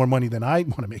wants to make more money than I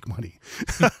want to make money.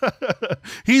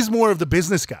 He's more of the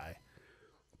business guy.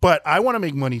 But I want to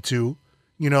make money too.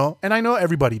 And I know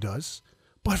everybody does,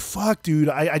 but fuck, dude,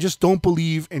 I just don't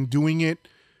believe in doing it.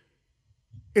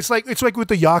 It's like with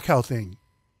the Yokkao thing.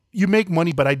 You make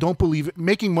money, but I don't believe it.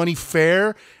 Making money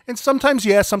fair. And sometimes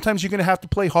you're going to have to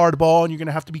play hardball and you're going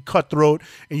to have to be cutthroat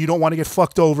and you don't want to get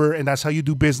fucked over. And that's how you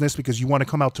do business because you want to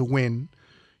come out to win,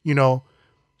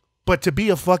 But to be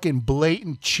a fucking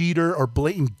blatant cheater or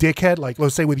blatant dickhead, like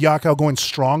let's say with Yokkao going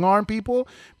strong arm people,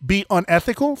 be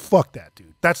unethical, fuck that,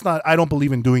 dude. I don't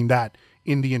believe in doing that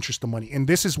in the interest of money. And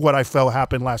this is what I felt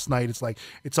happened last night. It's like,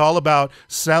 it's all about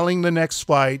selling the next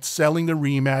fight, selling the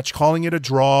rematch, calling it a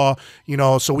draw,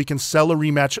 so we can sell a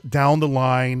rematch down the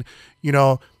line,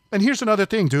 And here's another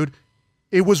thing, dude.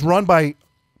 It was run by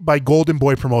Golden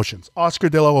Boy Promotions. Oscar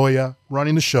De La Hoya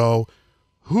running the show.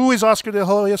 Who is Oscar De La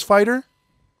Hoya's fighter?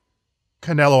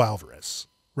 Canelo Alvarez,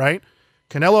 right?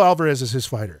 Canelo Alvarez is his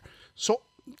fighter. So,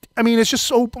 it's just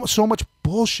so much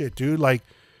bullshit, dude. Like,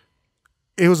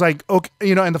 it was like, okay,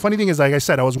 and the funny thing is, like I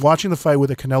said, I was watching the fight with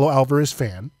a Canelo Alvarez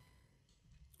fan.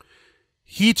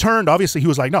 He turned, obviously, he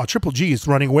was like, no, Triple G is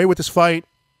running away with this fight.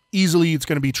 Easily, it's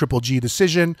going to be Triple G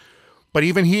decision. But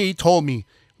even he told me,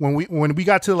 when we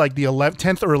got to like the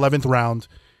 10th or 11th round,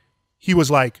 he was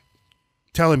like,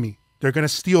 telling me, they're going to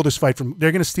steal this fight from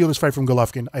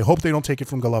Golovkin. I hope they don't take it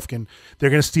from Golovkin. They're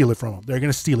going to steal it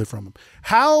from him.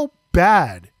 How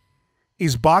bad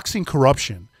is boxing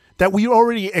corruption that we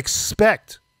already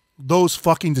expect those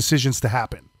fucking decisions to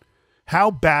happen?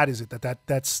 How bad is it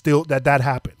that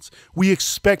happens? We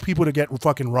expect people to get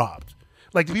fucking robbed.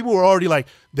 Like, the people were already like,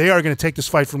 they are going to take this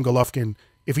fight from Golovkin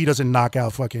if he doesn't knock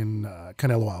out fucking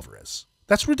Canelo Alvarez.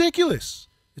 That's ridiculous.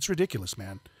 It's ridiculous,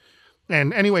 man.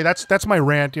 And anyway, that's my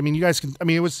rant. You guys can.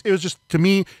 It was just, to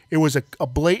me, it was a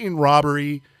blatant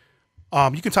robbery.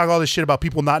 You can talk all this shit about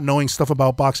people not knowing stuff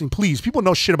about boxing. Please, people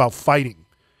know shit about fighting.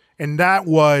 And that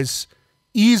was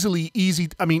easily,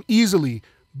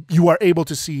 you are able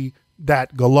to see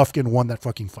that Golovkin won that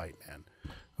fucking fight, man.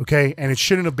 Okay? And it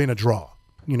shouldn't have been a draw.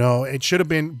 You know, it should have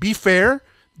been, be fair,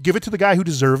 give it to the guy who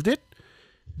deserved it.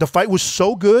 The fight was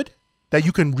so good that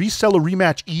you can resell a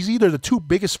rematch easy. They're the two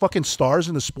biggest fucking stars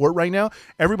in the sport right now.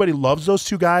 Everybody loves those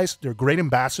two guys. They're great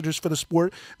ambassadors for the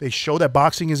sport. They show that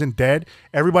boxing isn't dead.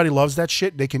 Everybody loves that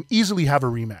shit. They can easily have a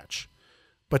rematch.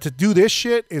 But to do this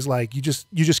shit is like, you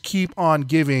just keep on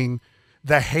giving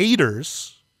the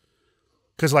haters,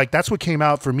 because like that's what came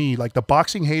out for me. Like the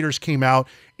boxing haters came out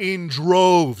in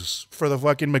droves for the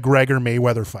fucking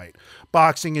McGregor-Mayweather fight.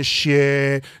 Boxing is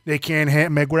shit. They can't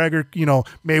McGregor, you know,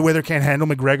 Mayweather can't handle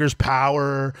McGregor's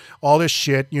power. All this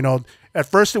shit, you know. At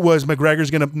first it was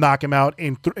McGregor's going to knock him out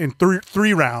in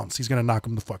three rounds. He's going to knock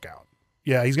him the fuck out.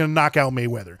 Yeah, he's going to knock out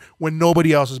Mayweather when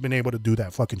nobody else has been able to do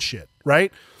that fucking shit,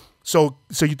 right? So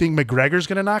you think McGregor's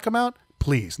going to knock him out?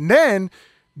 Please.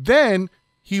 Then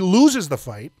he loses the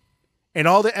fight. And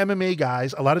all the MMA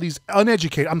guys, a lot of these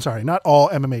uneducated, I'm sorry, not all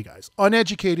MMA guys,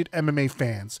 uneducated MMA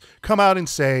fans come out and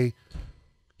say,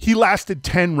 he lasted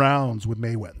 10 rounds with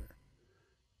Mayweather.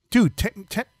 Dude,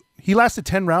 he lasted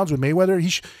 10 rounds with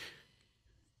Mayweather?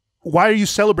 Why are you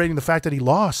celebrating the fact that he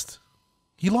lost?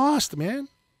 He lost, man.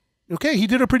 Okay, he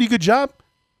did a pretty good job.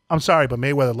 I'm sorry, but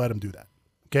Mayweather let him do that.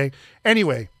 Okay?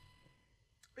 Anyway,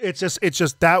 it's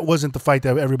just that wasn't the fight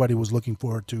that everybody was looking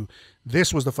forward to.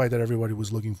 This was the fight that everybody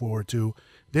was looking forward to.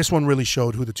 This one really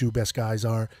showed who the two best guys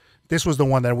are. This was the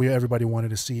one that everybody wanted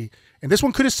to see. And this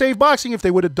one could have saved boxing if they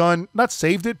would have done, not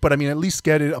saved it, but I mean, at least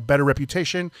get it a better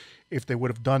reputation if they would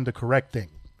have done the correct thing.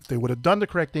 If they would have done the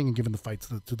correct thing and given the fight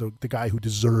to the guy who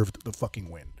deserved the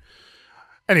fucking win.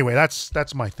 Anyway,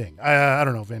 that's my thing. I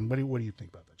don't know, Vin. What do you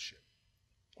think about that shit?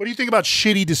 What do you think about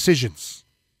shitty decisions?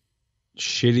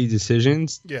 Shitty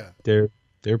decisions? Yeah.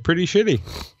 They're pretty shitty.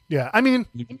 Yeah. I mean,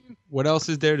 what else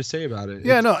is there to say about it?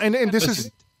 Yeah, no, and this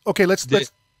is okay, let's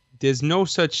there's no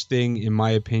such thing, in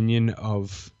my opinion,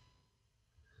 of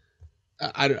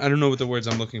I don't know what the words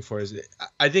I'm looking for is.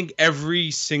 I think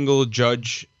every single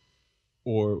judge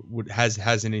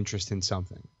has an interest in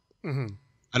something. Mm-hmm.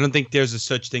 I don't think there's a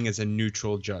such thing as a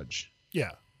neutral judge.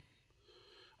 Yeah.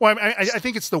 Well, I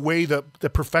think it's the way the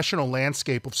professional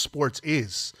landscape of sports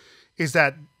is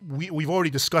that we've already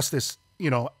discussed this,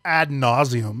 you know, ad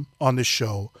nauseum on this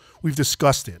show. We've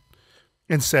discussed it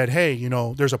and said, hey, you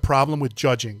know, there's a problem with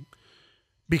judging.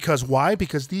 Because why?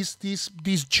 Because these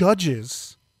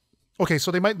judges, okay,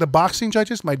 so the boxing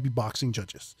judges might be boxing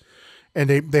judges, and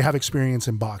they have experience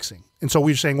in boxing. And so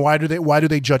we're saying, why do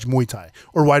they judge Muay Thai,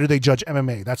 or why do they judge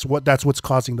MMA? That's what's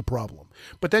causing the problem.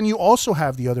 But then you also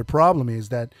have the other problem is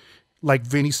that, like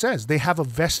Vinny says, they have a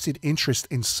vested interest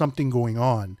in something going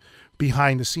on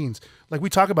behind the scenes. Like we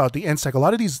talk about the NSAC, a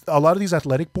lot of these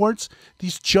athletic boards,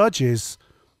 these judges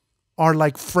are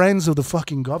like friends of the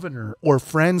fucking governor or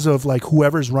friends of like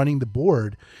whoever's running the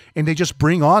board, and they just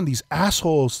bring on these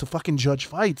assholes to fucking judge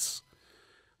fights.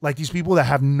 Like these people that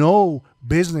have no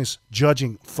business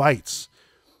judging fights.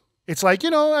 It's like, you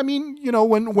know, I mean, you know,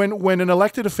 when an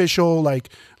elected official, like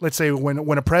let's say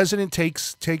when a president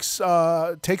takes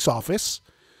office,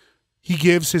 he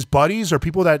gives his buddies or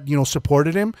people that, you know,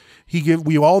 supported him,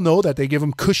 we all know that they give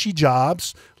him cushy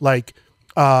jobs like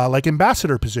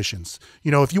ambassador positions.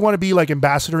 You know, if you want to be like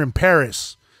ambassador in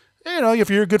Paris, you know, if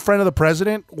you're a good friend of the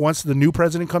president, once the new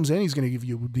president comes in, he's going to give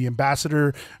you the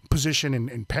ambassador position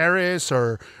in Paris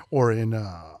or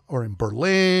in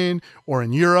Berlin or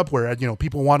in Europe, where, you know,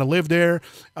 people want to live there.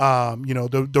 You know,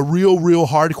 the real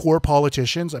hardcore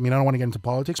politicians. I mean, I don't want to get into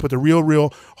politics, but the real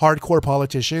hardcore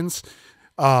politicians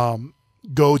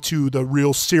go to the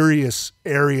real serious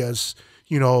areas,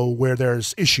 you know, where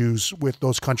there's issues with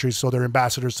those countries. So they're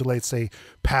ambassadors to, let's say,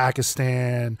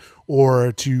 Pakistan,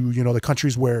 or to, you know, the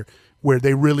countries where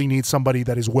they really need somebody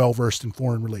that is well-versed in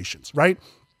foreign relations, right?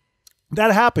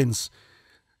 That happens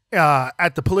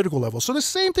at the political level. So the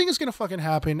same thing is going to fucking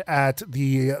happen at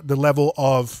the level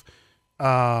of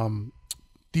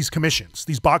these commissions,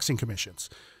 these boxing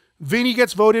commissions. Vinny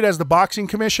gets voted as the boxing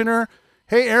commissioner.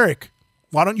 Hey, Eric,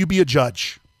 why don't you be a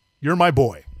judge? You're my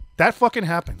boy. That fucking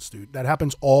happens, dude. That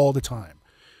happens all the time.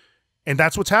 And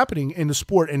that's what's happening in the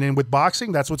sport. And then with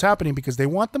boxing, that's what's happening because they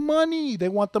want the money. They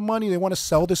want the money. They want to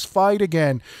sell this fight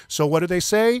again. So what do they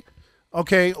say?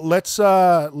 Okay, let's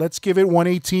give it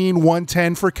 118,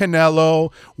 110 for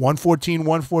Canelo,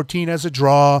 114 as a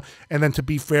draw. And then to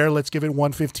be fair, let's give it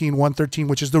 115, 113,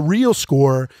 which is the real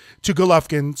score, to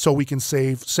Golovkin, so we can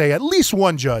say at least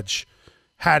one judge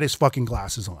had his fucking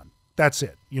glasses on. That's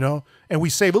it, you know? And we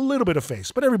save a little bit of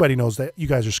face, but everybody knows that you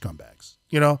guys are scumbags,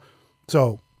 you know?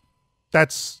 So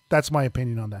That's my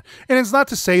opinion on that. And it's not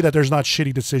to say that there's not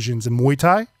shitty decisions in Muay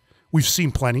Thai. We've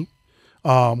seen plenty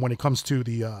when it comes to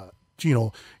the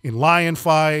in lion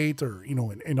fight or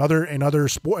in other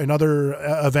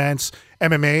events.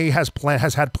 MMA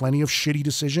has had plenty of shitty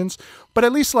decisions, but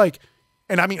at least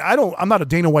and I mean I'm not a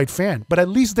Dana White fan, but at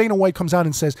least Dana White comes out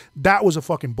and says that was a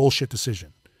fucking bullshit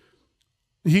decision.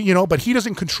 But he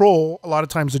doesn't control a lot of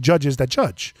times the judges that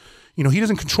judge. He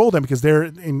doesn't control them because they're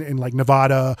in like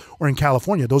Nevada or in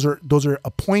California. Those are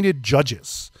appointed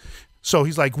judges. So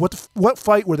he's like, what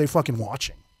fight were they fucking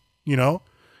watching?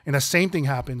 And the same thing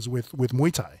happens with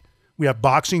Muay Thai. We have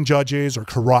boxing judges or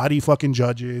karate fucking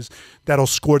judges that'll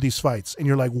score these fights. And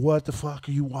you're like, what the fuck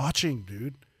are you watching,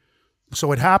 dude?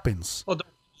 So it happens. Well,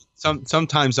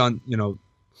 sometimes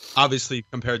obviously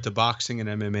compared to boxing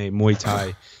and MMA, Muay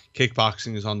Thai,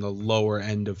 kickboxing is on the lower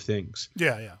end of things.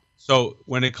 Yeah. So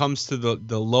when it comes to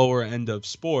the lower end of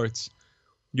sports,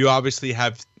 you obviously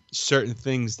have certain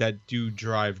things that do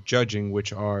drive judging,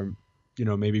 which are,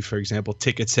 maybe, for example,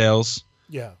 ticket sales.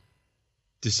 Yeah.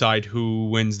 Decide who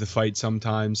wins the fight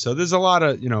sometimes. So there's a lot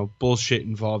of, bullshit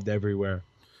involved everywhere.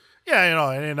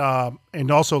 Yeah,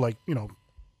 and also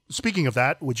speaking of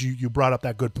that, which you brought up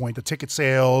that good point, the ticket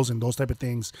sales and those type of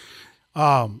things.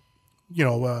 I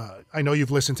know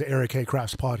you've listened to Eric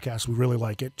Haycraft's podcast. We really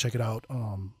like it. Check it out.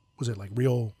 Was it like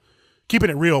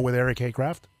Keeping It Real with Eric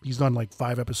Haycraft? He's done like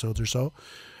 5 episodes or so.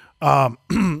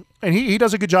 And he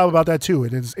does a good job about that too.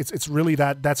 It's really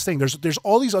that's thing. There's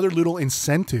all these other little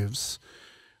incentives,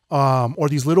 or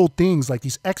these little things like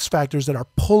these X factors that are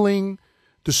pulling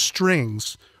the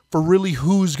strings for really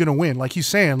who's gonna win. Like he's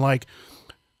saying, like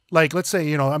let's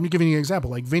say, I'm giving you an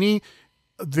example. Like Vinny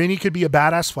could be a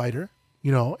badass fighter,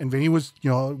 and Vinny was,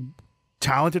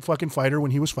 talented fucking fighter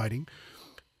when he was fighting.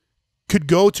 Could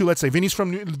go to, let's say, Vinny's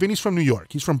from New York.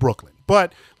 He's from Brooklyn.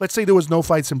 But let's say there was no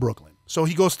fights in Brooklyn. So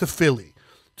he goes to Philly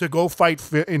to go fight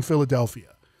in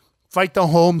Philadelphia. Fight the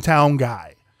hometown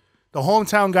guy. The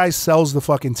hometown guy sells the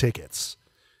fucking tickets.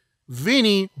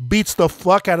 Vinny beats the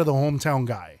fuck out of the hometown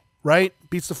guy, right?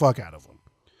 Beats the fuck out of him.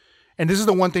 And this is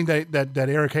the one thing that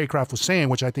Eric Haycraft was saying,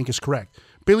 which I think is correct.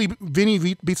 Vinny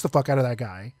beats the fuck out of that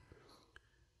guy.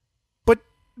 But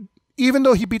even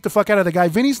though he beat the fuck out of the guy,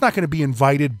 Vinny's not going to be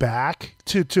invited back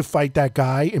to fight that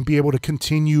guy and be able to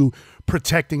continue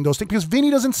protecting those things because Vinny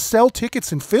doesn't sell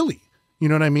tickets in Philly. You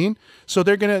know what I mean? So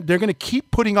they're gonna keep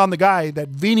putting on the guy that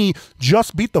Vinny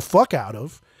just beat the fuck out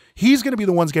of. He's gonna be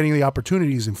the ones getting the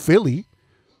opportunities in Philly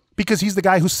because he's the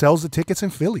guy who sells the tickets in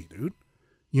Philly, dude.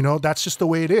 That's just the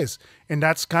way it is, and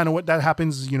that's kind of what that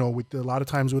happens. With a lot of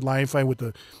times with Lion Fight, with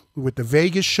the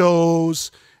Vegas shows.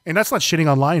 And that's not shitting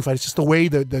on Lion Fight. It's just the way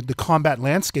the combat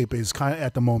landscape is kind of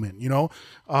at the moment.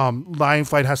 Lion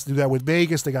Fight has to do that with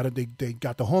Vegas. They got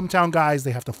the hometown guys.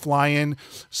 They have to fly in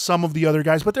some of the other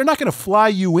guys, but they're not going to fly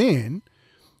you in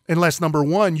unless, number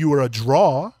one, you are a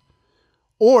draw,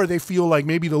 or they feel like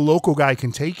maybe the local guy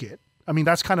can take it. I mean,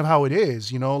 that's kind of how it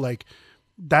is. Like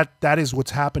that is what's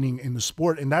happening in the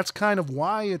sport, and that's kind of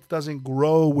why it doesn't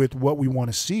grow with what we want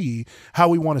to see, how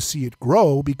we want to see it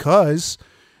grow, because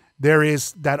there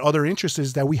is that other interest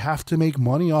is that we have to make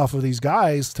money off of these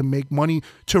guys to make money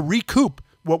to recoup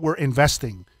what we're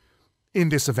investing in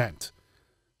this event.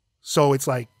 So it's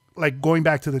like going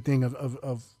back to the thing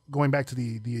of going back to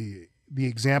the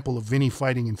example of Vinny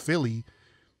fighting in Philly.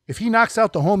 If he knocks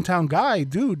out the hometown guy,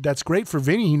 dude, that's great for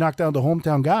Vinny. He knocked out the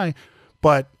hometown guy,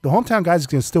 but the hometown guy is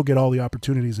going to still get all the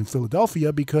opportunities in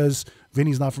Philadelphia because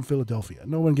Vinny's not from Philadelphia.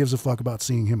 No one gives a fuck about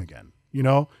seeing him again,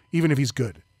 even if he's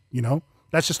good,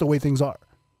 That's just the way things are.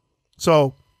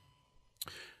 So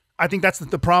I think that's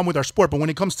the problem with our sport. But when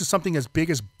it comes to something as big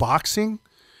as boxing,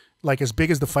 like as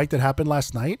big as the fight that happened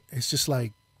last night, it's just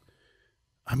like,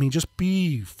 I mean, just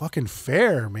be fucking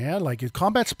fair, man. Like in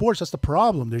combat sports, that's the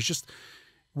problem. There's just,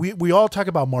 we all talk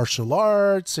about martial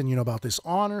arts and, about this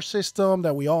honor system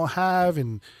that we all have.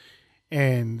 And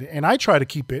I try to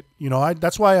keep it,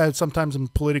 that's why I sometimes am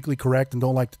politically correct and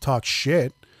don't like to talk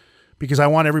shit. Because I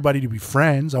want everybody to be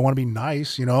friends. I want to be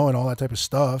nice, and all that type of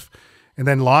stuff. And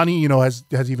then Lonnie, has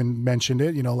even mentioned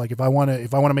it, like if I want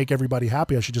to make everybody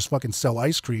happy, I should just fucking sell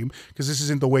ice cream because this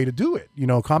isn't the way to do it.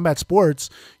 Combat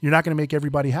sports, you're not going to make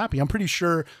everybody happy. I'm pretty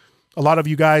sure a lot of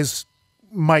you guys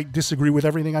might disagree with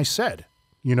everything I said,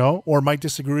 or might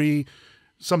disagree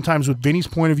sometimes with Vinny's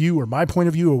point of view or my point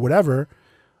of view or whatever.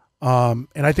 And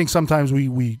I think sometimes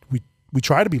we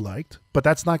try to be liked, but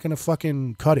that's not going to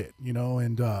fucking cut it,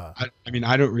 and I mean,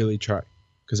 I don't really try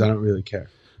because I don't really care.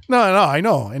 No, I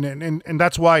know. And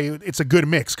that's why it's a good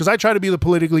mix because I try to be the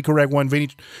politically correct one. Vinny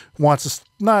wants to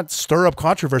not stir up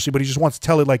controversy, but he just wants to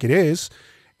tell it like it is.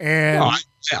 And no,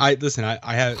 I listen.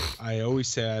 I always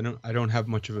say I don't have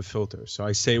much of a filter, so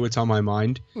I say what's on my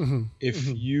mind. If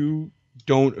you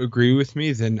don't agree with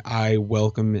me, then I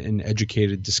welcome an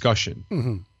educated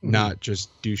discussion, not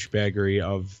just douchebaggery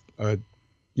of a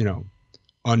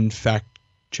unfact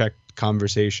checked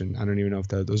conversation. I don't even know if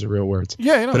those are real words.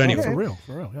 Yeah, but anyway, for real,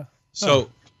 yeah. So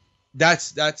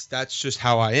that's just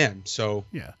how I am. So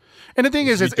yeah, and the thing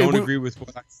is, if you don't agree with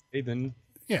what I say, then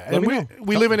yeah, and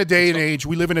we live in a day and age.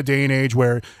 We live in a day and age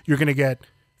where you're going to get,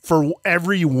 for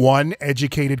every one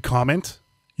educated comment,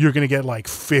 you're going to get like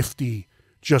 50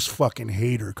 just fucking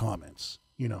hater comments,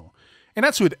 and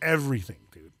that's with everything,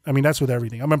 dude. I mean, that's with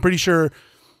everything. I'm pretty sure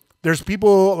there's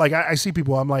people, like, I see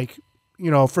people, I'm like,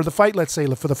 for the fight, let's say,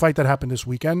 for the fight that happened this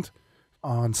weekend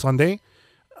on Saturday,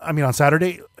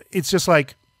 it's just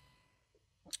like,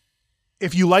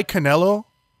 if you like Canelo,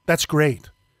 that's great.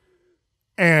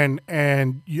 And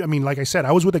like I said,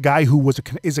 I was with a guy who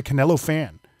is a Canelo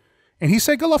fan, and he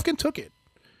said Golovkin took it.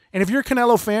 And if you're a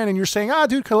Canelo fan and you're saying,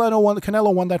 dude,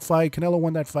 Canelo won that fight,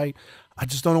 I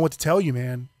just don't know what to tell you,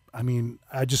 man. I mean,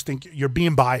 I just think you're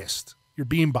being biased.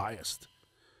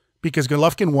 Because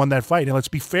Golovkin won that fight. And let's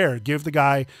be fair, give the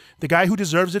guy who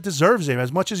deserves it.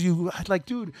 As much as you, like,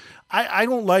 dude, I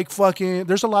don't like fucking,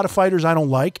 there's a lot of fighters I don't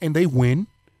like, and they win.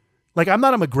 Like, I'm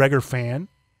not a McGregor fan,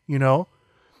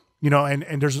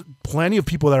 and there's plenty of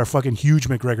people that are fucking huge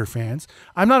McGregor fans.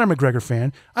 I'm not a McGregor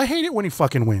fan. I hate it when he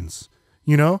fucking wins.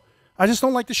 I just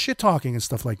don't like the shit talking and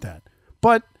stuff like that.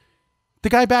 But the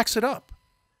guy backs it up.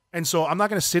 And so I'm not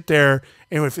going to sit there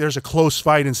and if there's a close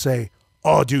fight and say,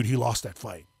 oh, dude, he lost that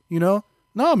fight. No,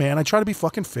 man, I try to be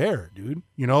fucking fair, dude.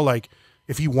 Like,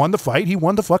 if he won the fight, he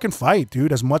won the fucking fight,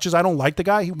 dude. As much as I don't like the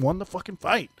guy, he won the fucking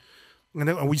fight.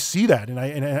 And we see that. And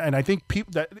I think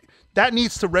people that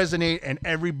needs to resonate, and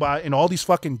everybody and all these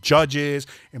fucking judges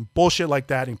and bullshit like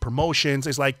that and promotions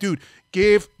is like, dude,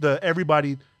 give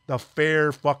everybody the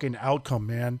fair fucking outcome,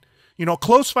 man.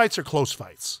 Close fights are close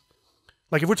fights.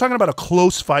 Like, if we're talking about a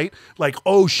close fight, like,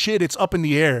 oh shit, it's up in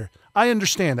the air. I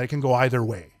understand that it can go either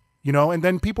way, and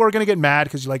then people are going to get mad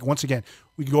because, like, once again,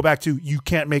 we can go back to, you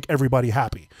can't make everybody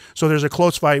happy. So there's a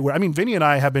close fight where, Vinny and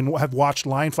I have watched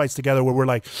line fights together where we're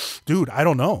like, dude, I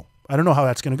don't know how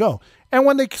that's going to go. And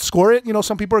when they score it,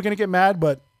 some people are going to get mad,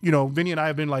 but, Vinny and I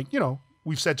have been like,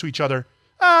 we've said to each other,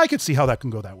 I could see how that can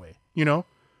go that way.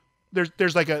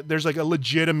 There's like a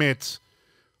legitimate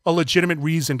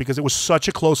reason, because it was such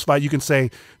a close fight. You can say,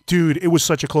 dude, it was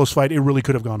such a close fight. It really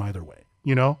could have gone either way,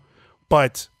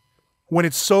 but when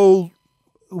it's so,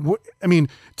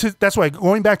 that's why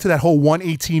going back to that whole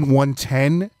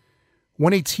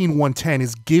 118-110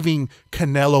 is giving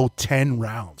Canelo 10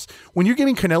 rounds. When you're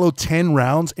giving Canelo 10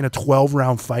 rounds in a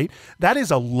 12-round fight, that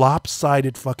is a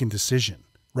lopsided fucking decision,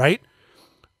 right?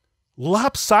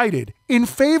 Lopsided in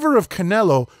favor of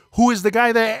Canelo, who is the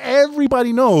guy that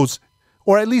everybody knows,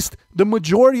 or at least the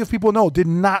majority of people know, did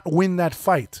not win that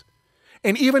fight.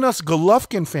 And even us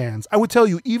Golovkin fans, I would tell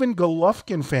you, even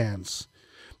Golovkin fans,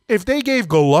 if they gave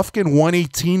Golovkin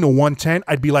 118-110,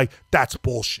 I'd be like, that's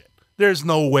bullshit. There's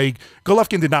no way.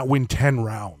 Golovkin did not win 10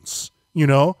 rounds.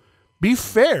 Be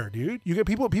fair, dude. You get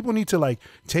people need to, like,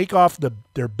 take off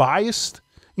their biased,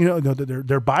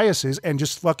 their biases, and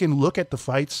just fucking look at the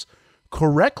fights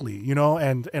correctly,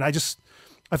 and I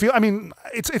feel,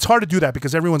 it's hard to do that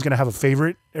because everyone's going to have a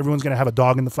favorite. Everyone's going to have a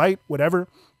dog in the fight, whatever.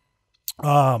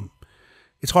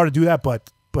 It's hard to do that, but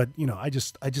I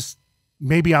just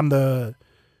maybe I'm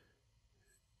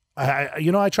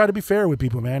I try to be fair with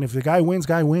people, man. If the guy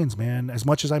wins, man, as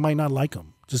much as I might not like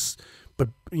him, but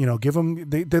give them,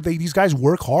 these guys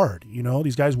work hard,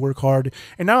 these guys work hard.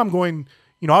 And now I'm going,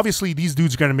 obviously these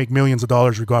dudes are going to make millions of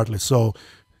dollars regardless. So,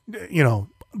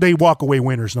 they walk away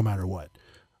winners no matter what.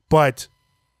 But,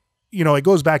 it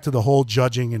goes back to the whole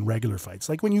judging in regular fights.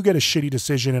 Like, when you get a shitty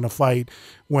decision in a fight,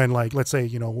 when, like, let's say,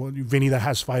 Vinny that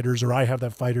has fighters, or I have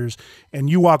that fighters, and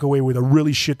you walk away with a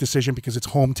really shit decision because it's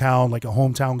hometown, like a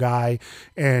hometown guy,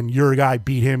 and your guy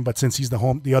beat him, but since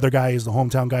the other guy is the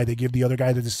hometown guy, they give the other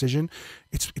guy the decision.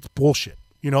 It's bullshit,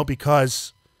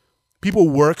 because people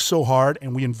work so hard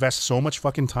and we invest so much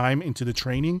fucking time into the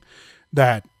training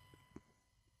that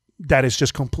is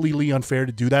just completely unfair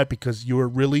to do that, because you're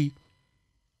really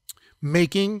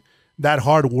making that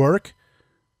hard work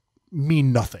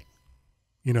mean nothing,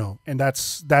 and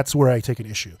that's where I take an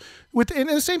issue with. And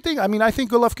the same thing, I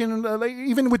think Golovkin, like,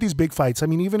 even with these big fights,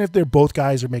 even if they're both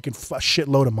guys are making a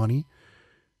shitload of money,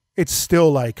 it's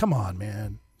still like, come on,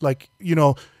 man. Like,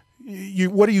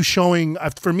 what are you showing?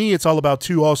 For me, it's all about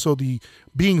too, also the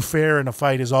being fair in a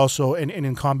fight is also, and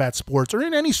in combat sports, or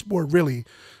in any sport really,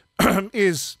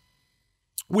 is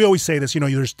we always say this,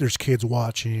 there's kids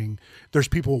watching, there's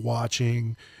people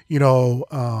watching,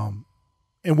 and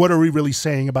what are we really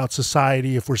saying about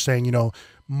society if we're saying,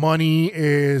 money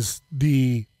is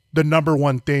the number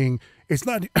one thing? It's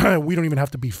not, we don't even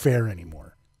have to be fair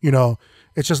anymore.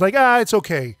 It's just like, it's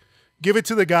okay. Give it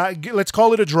to the guy. Let's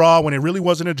call it a draw when it really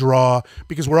wasn't a draw,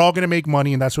 because we're all going to make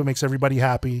money and that's what makes everybody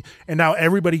happy. And now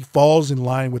everybody falls in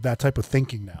line with that type of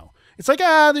thinking now. It's like,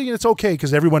 it's okay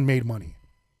because everyone made money.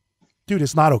 Dude,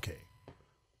 it's not okay.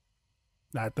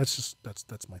 That's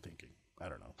my thinking. I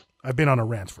don't know. I've been on a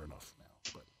rant for enough now.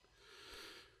 But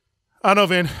I don't know,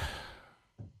 Vin.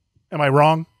 Am I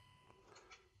wrong?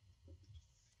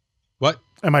 What?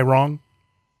 Am I wrong?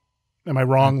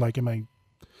 Like, am I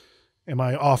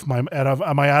off my?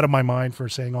 Am I out of my mind for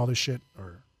saying all this shit?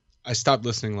 Or I stopped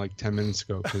listening like 10 minutes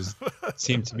ago because it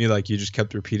seemed to me like you just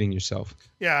kept repeating yourself.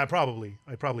 Yeah, I probably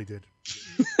did.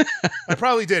 I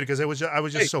probably did because I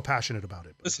was just so passionate about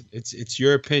it. Listen, it's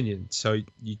your opinion, so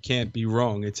you can't be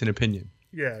wrong. It's an opinion.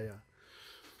 Yeah.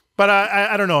 But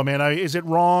I don't know, man. Is it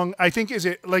wrong? I think,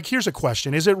 here's a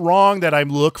question. Is it wrong that I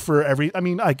look for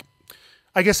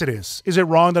I guess it is. Is it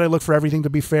wrong that I look for everything to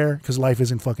be fair? Because life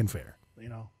isn't fucking fair,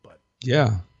 but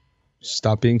yeah.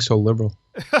 Stop being so liberal.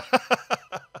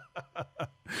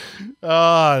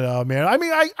 Oh, no, man. I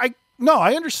mean,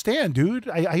 I understand, dude.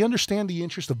 I understand the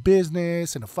interest of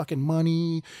business and the fucking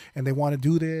money, and they want to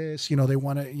do this. They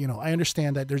want to, I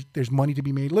understand that there's money to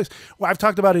be made. Listen, well, I've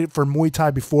talked about it for Muay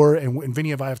Thai before, and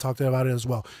Vinny and I have talked about it as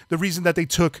well. The reason that they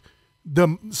took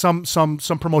some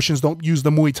promotions don't use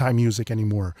the Muay Thai music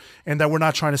anymore, and that we're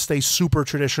not trying to stay super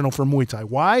traditional for Muay Thai.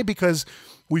 Why? Because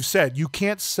we've said you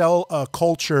can't sell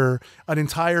an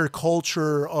entire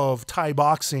culture of Thai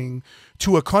boxing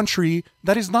to a country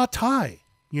that is not Thai.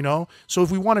 So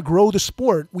if we want to grow the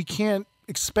sport, we can't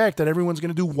expect that everyone's going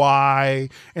to do Y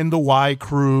and the Y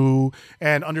crew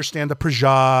and understand the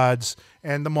Prajads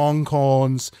and the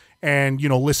Mongkons and,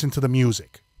 listen to the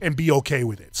music and be okay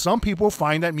with it. Some people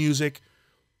find that music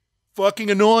fucking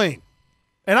annoying,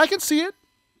 and I can see it,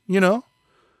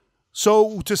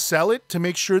 So to sell it, to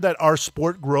make sure that our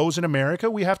sport grows in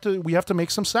America, we have to make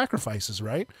some sacrifices,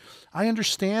 right? I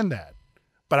understand that.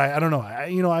 But I don't know.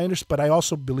 I understand, but I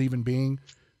also believe in being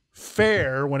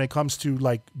fair when it comes to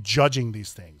like judging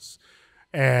these things,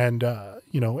 and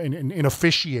in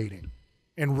officiating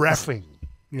and reffing.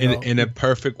 In a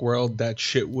perfect world, that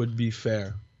shit would be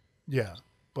fair. Yeah,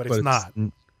 but it's not.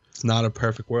 It's not a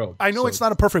perfect world. I know it's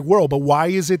not a perfect world, but why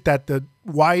is it that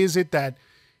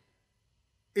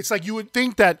it's like you would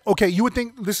think that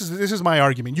this is my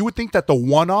argument. You would think that the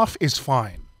one-off is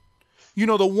fine.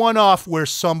 The one-off where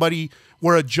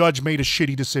a judge made a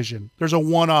shitty decision. There's a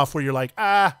one-off where you're like,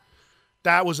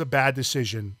 that was a bad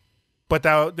decision. But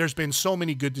there's been so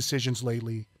many good decisions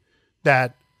lately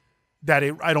that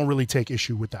I don't really take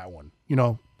issue with that one.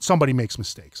 Somebody makes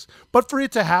mistakes. But for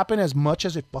it to happen as much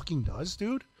as it fucking does,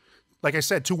 dude, like I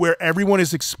said, to where everyone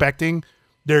is expecting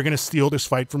they're going to steal this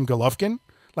fight from Golovkin.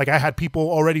 Like I had people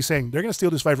already saying they're going to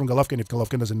steal this fight from Golovkin if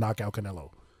Golovkin doesn't knock out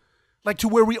Canelo. Like to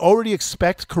where we already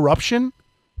expect corruption.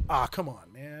 Come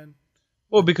on, man.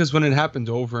 Well, because when it happens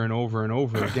over and over and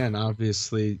over again,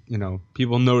 obviously,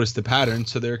 people notice the pattern,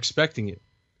 so they're expecting it.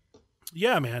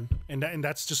 Yeah, man, and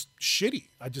that's just shitty.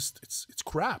 It's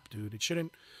crap, dude. It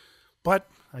shouldn't. But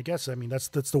I guess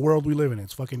that's the world we live in.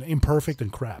 It's fucking imperfect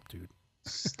and crap, dude.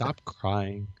 Stop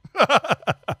crying.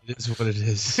 It is what it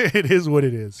is. It is what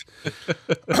it is.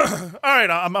 All right,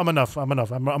 I'm enough.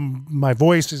 My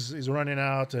voice is running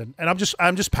out, and I'm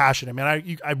just passionate,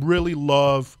 man. I really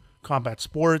love combat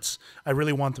sports. I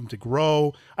really want them to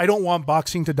grow. I don't want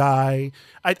boxing to die.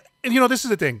 This is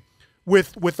the thing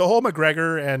with the whole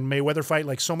McGregor and Mayweather fight.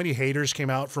 Like so many haters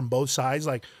came out from both sides.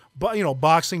 Like, but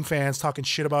boxing fans talking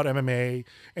shit about MMA,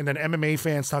 and then MMA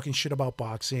fans talking shit about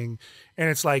boxing. And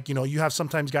it's like, you have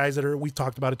sometimes guys we've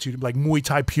talked about it too, like Muay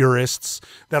Thai purists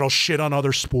that'll shit on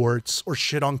other sports or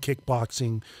shit on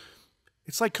kickboxing.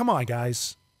 It's like, come on,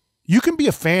 guys. You can be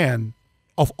a fan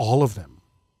of all of them.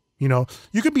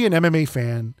 You could be an MMA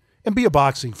fan and be a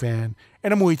boxing fan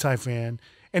and a Muay Thai fan.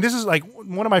 And this is like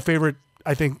one of my favorite,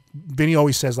 I think Vinny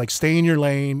always says, like, stay in your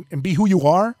lane and be who you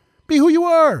are. Be who you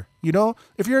are.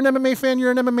 If you're an MMA fan, you're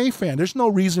an MMA fan. There's no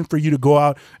reason for you to go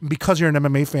out and because you're an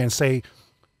MMA fan, say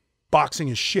boxing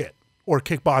is shit or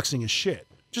kickboxing is shit.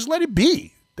 Just let it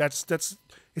be. It's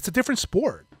a different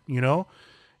sport, And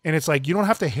it's like, you don't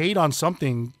have to hate on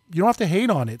something. You don't have to hate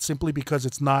on it simply because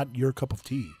it's not your cup of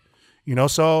tea.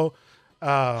 So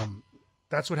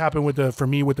that's what happened for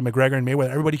me with the McGregor and Mayweather.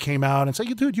 Everybody came out and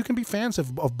said, dude, you can be fans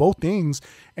of both things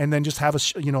and then just have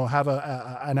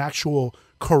an actual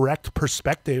correct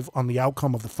perspective on the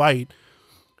outcome of the fight.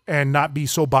 and not be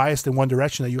so biased in one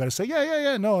direction that you got to say,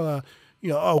 no,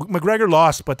 McGregor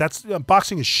lost, but that's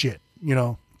boxing is shit.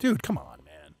 Dude, come on,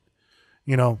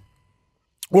 man.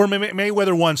 Or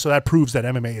Mayweather won, so that proves that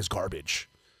MMA is garbage.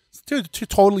 Two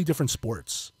totally different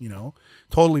sports,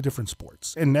 totally different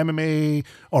sports. And MMA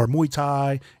or Muay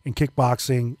Thai and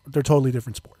kickboxing, they're totally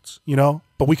different sports,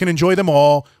 But we can enjoy them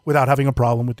all without having a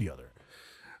problem with the other.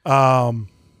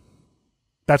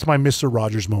 That's my Mr.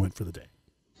 Rogers moment for the day.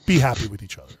 Be happy with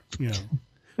each other,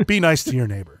 Be nice to your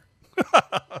neighbor.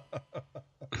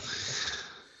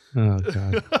 Oh,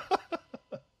 God.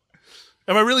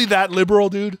 Am I really that liberal,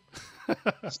 dude?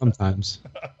 Sometimes.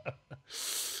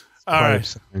 All right.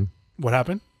 Upsetting. What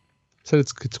happened? I said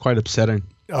it's quite upsetting.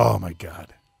 Oh, my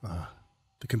God.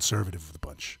 The conservative of the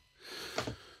bunch.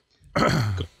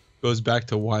 Goes back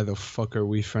to why the fuck are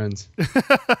we friends?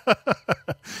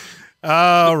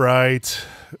 All right.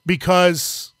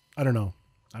 Because, I don't know.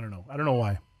 I don't know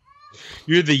why.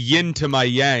 You're the yin to my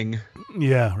yang.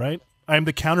 Yeah, right? I'm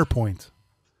the counterpoint.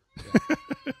 Yeah.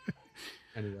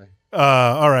 Anyway.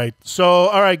 All right. So,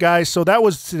 all right, guys. So that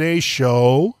was today's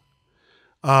show.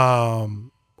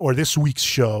 Or this week's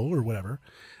show or whatever.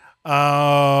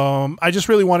 I just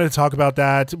really wanted to talk about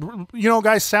that.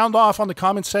 Guys, sound off on the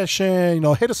comment section.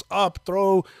 Hit us up.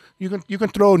 You can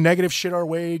throw negative shit our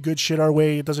way, good shit our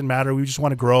way. It doesn't matter. We just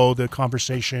want to grow the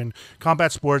conversation.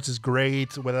 Combat sports is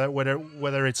great,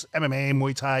 whether it's MMA,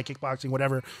 Muay Thai, kickboxing,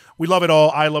 whatever. We love it all.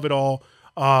 I love it all.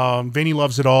 Vinny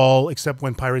loves it all, except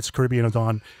when Pirates of the Caribbean are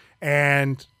on.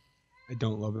 And I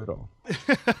don't love it all.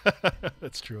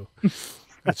 That's true.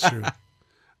 That's true.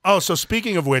 Oh, so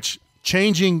speaking of which,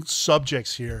 changing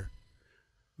subjects here.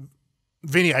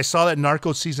 Vinny, I saw that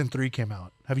Narcos season 3 came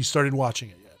out. Have you started watching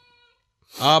it yet?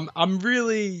 I'm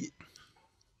really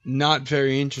not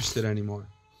very interested anymore.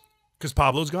 Because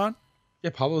Pablo's gone?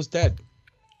 Yeah, Pablo's dead.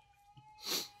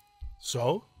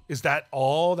 So, is that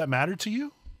all that mattered to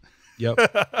you? Yep.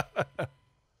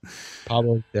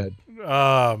 Pablo's dead.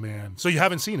 Oh, man. So you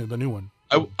haven't seen it, the new one?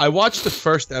 I watched the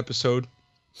first episode.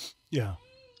 Yeah.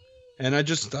 And I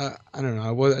just, I don't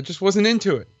know. I just wasn't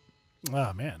into it.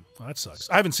 Oh, man. Well, that sucks.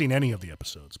 I haven't seen any of the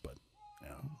episodes, but,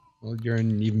 Well, you're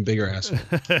an even bigger asshole.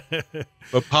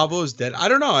 But Pablo's dead. I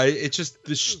don't know. It's just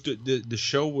the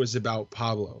show was about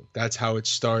Pablo. That's how it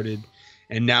started.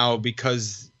 And now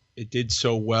because it did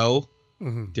so well,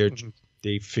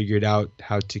 they figured out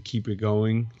how to keep it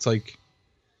going. It's like,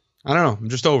 I don't know. I'm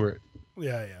just over it.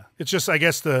 Yeah. It's just, I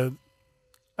guess the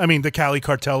Cali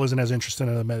cartel isn't as interesting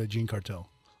as the Medellin cartel.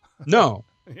 No.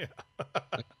 Yeah.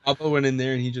 Pablo went in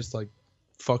there and he just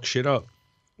fucked shit up.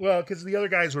 Well, because the other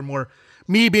guys were more,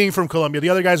 me being from Colombia, the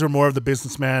other guys were more of the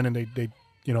businessman, and they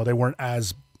weren't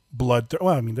as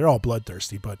they're all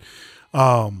bloodthirsty, but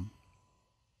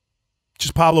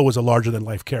just Pablo was a larger than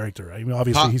life character. I mean,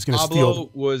 obviously he's going to steal. Pablo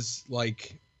was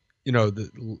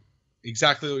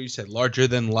exactly what you said, larger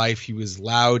than life. He was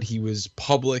loud. He was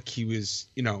public. He was,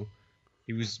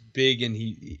 he was big, and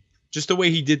he just the way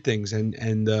he did things. And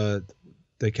the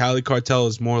Cali cartel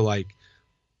is more like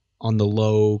on the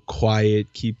low, quiet,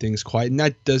 keep things quiet, and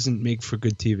that doesn't make for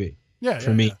good TV. Yeah,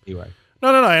 for me anyway.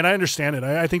 No, and I understand it.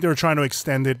 I think they were trying to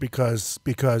extend it because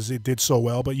it did so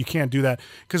well, but you can't do that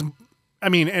because,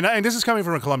 and this is coming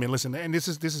from a Colombian. Listen, and this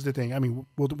is the thing. I mean,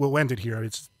 we'll end it here.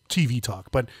 It's TV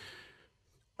talk, but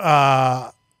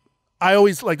I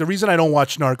always the reason I don't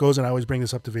watch Narcos, and I always bring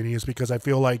this up to Vinny, is because I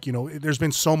feel like there's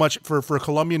been so much for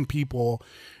Colombian people.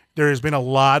 There has been a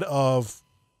lot of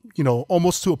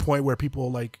almost to a point where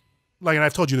people and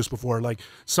I've told you this before,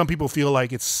 some people feel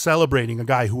like it's celebrating a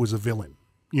guy who was a villain,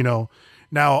 Now,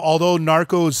 although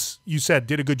Narcos, you said,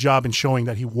 did a good job in showing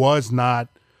that he was not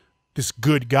this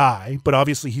good guy, but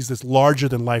obviously he's this larger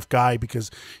than life guy because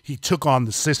he took on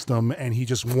the system and he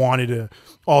just wanted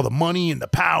all the money and the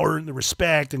power and the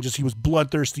respect, and he was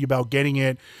bloodthirsty about getting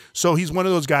it. So he's one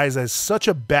of those guys that's such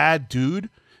a bad dude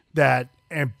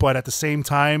but at the same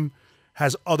time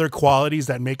has other qualities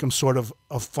that make him sort of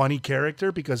a funny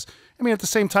character because, at the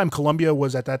same time, Colombia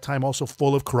was at that time also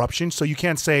full of corruption. So you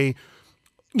can't say,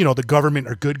 the government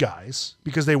are good guys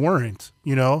because they weren't,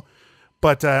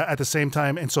 but at the same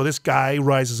time. And so this guy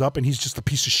rises up and he's just a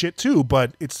piece of shit too,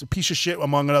 but it's a piece of shit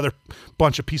among another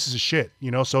bunch of pieces of shit,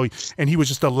 So, and he was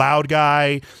just a loud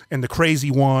guy and the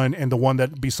crazy one, and the one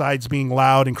that besides being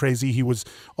loud and crazy, he was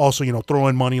also,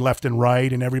 throwing money left and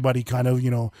right, and everybody kind of,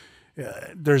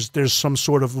 there's some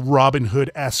sort of Robin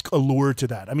Hood-esque allure to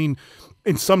that.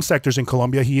 In some sectors in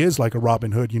Colombia, he is like a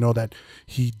Robin Hood, that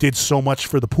he did so much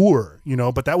for the poor,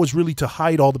 but that was really to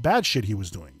hide all the bad shit he was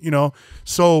doing,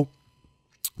 So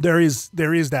there is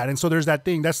that. And so there's that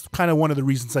thing. That's kind of one of the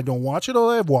reasons I don't watch it.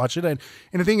 Although I've watched it. And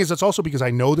the thing is, it's also because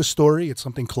I know the story. It's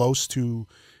something close to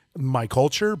my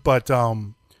culture. But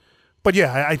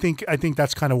yeah, I think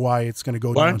that's kind of why it's going to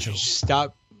go down. Why don't you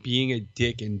stop being a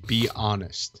dick and be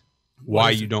honest?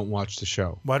 Why you don't watch the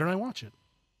show? Why don't I watch it?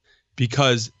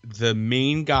 Because the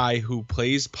main guy who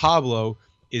plays Pablo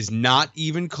is not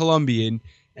even Colombian,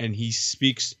 and he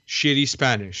speaks shitty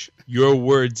Spanish. Your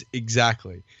words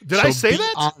exactly. Did I say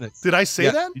that? Honest. Did I say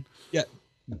that? Yeah.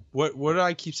 What do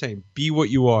I keep saying? Be what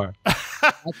you are.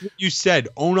 That's what you said.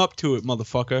 Own up to it,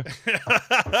 motherfucker.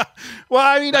 Well,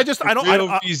 I mean, I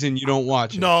don't. Reason you don't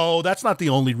watch it. No, that's not the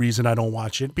only reason I don't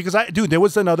watch it. Because there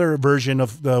was another version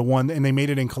of the one, and they made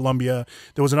it in Colombia.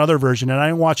 There was another version, and I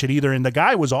didn't watch it either. And the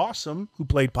guy was awesome who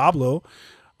played Pablo,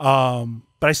 but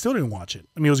I still didn't watch it.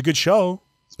 I mean, it was a good show.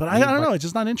 But I don't know. It's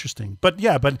just not interesting. But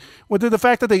yeah, with the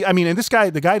fact that and this guy,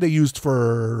 the guy they used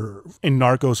in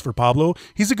Narcos for Pablo,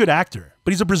 he's a good actor.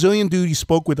 But he's a Brazilian dude. He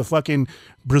spoke with a fucking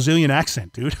Brazilian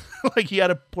accent, dude. Like he had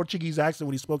a Portuguese accent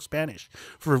when he spoke Spanish.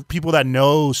 For people that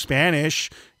know Spanish,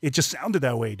 it just sounded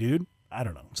that way, dude. I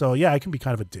don't know. So yeah, I can be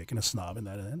kind of a dick and a snob in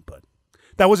that end. But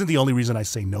that wasn't the only reason I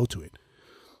say no to it.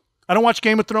 I don't watch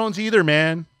Game of Thrones either,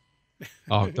 man.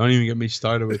 Oh, don't even get me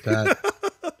started with that.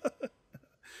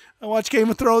 I watch Game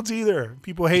of Thrones either.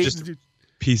 People hate just a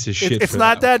piece of shit. It's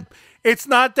not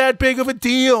that big of a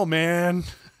deal, man.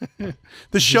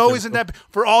 The show isn't that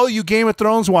for all you Game of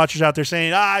Thrones watchers out there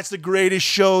saying, it's the greatest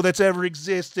show that's ever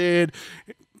existed.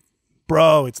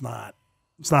 Bro, it's not.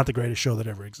 It's not the greatest show that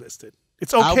ever existed.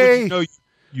 It's okay. How would you know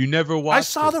you never watched I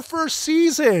saw the first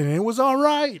season. It was all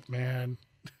right, man.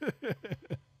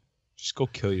 Just go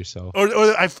kill yourself. Or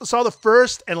I saw the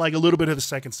first and like a little bit of the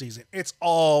second season. It's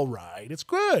all right. It's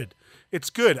good.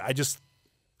 It's good. I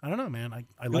don't know, man. I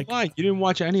like. Why you didn't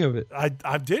watch any of it?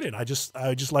 I didn't. I just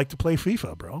like to play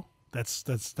FIFA, bro.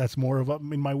 That's more of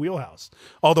in my wheelhouse.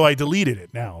 Although I deleted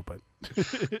it now, but.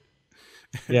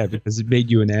 Yeah, because it made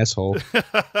you an asshole. You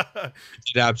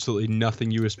did absolutely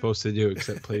nothing you were supposed to do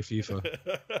except play FIFA.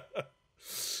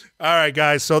 All right,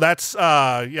 guys. So that's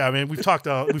yeah. I mean, we've talked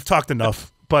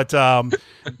enough. But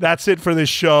that's it for this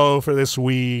show for this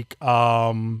week.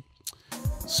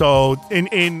 So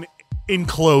in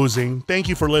closing, thank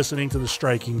you for listening to the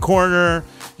Striking Corner.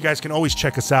 You guys can always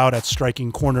check us out at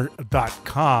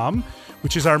strikingcorner.com,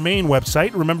 which is our main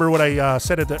website. Remember what I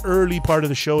said at the early part of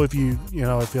the show. If you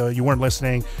weren't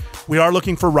listening, we are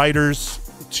looking for writers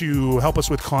to help us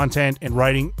with content and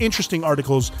writing interesting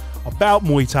articles about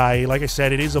Muay Thai. Like I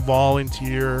said, it is a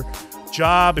volunteer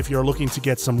job. If you're looking to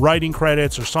get some writing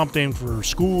credits or something for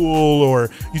school, or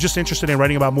you're just interested in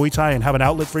writing about Muay Thai and have an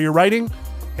outlet for your writing,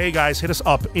 hey guys, hit us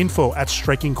up,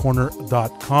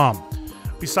 info@strikingcorner.com.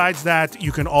 Besides that,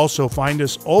 you can also find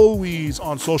us always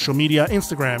on social media.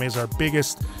 Instagram is our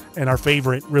biggest and our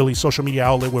favorite, really, social media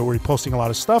outlet where we're posting a lot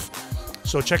of stuff.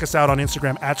 So check us out on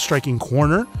Instagram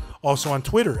 @strikingcorner. Also on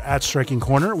Twitter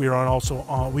 @strikingcorner. We are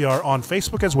on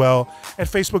Facebook as well at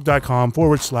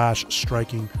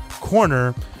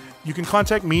facebook.com/strikingcorner. You can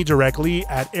contact me directly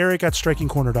at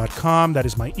eric@strikingcorner.com. That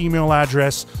is my email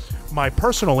address. My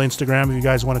personal Instagram, if you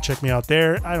guys want to check me out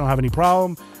there, I don't have any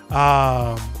problem.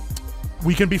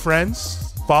 We can be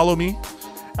friends. Follow me.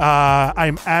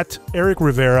 I'm at Eric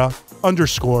Rivera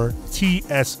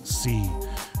 _TSC.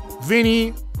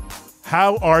 Vinny,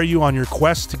 how are you on your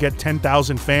quest to get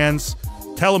 10,000 fans?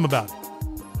 Tell them about it.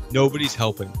 Nobody's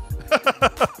helping.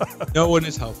 No one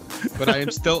is helping. But I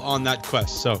am still on that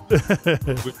quest. So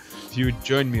if you would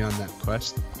join me on that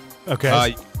quest, okay,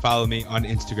 you can follow me on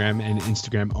Instagram and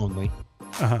Instagram only.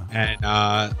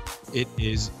 And it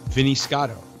is Vinny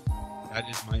Scotto. That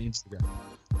is my Instagram.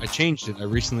 I changed it. I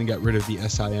recently got rid of the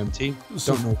SIMT.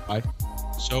 Don't know why.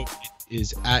 So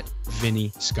is at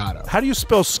Vinny Scotto. How do you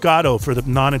spell Scotto for the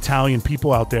non-Italian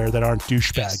people out there that aren't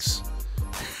douchebags?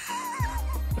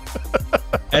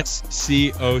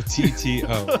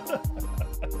 SCOTTO.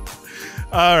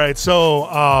 All right,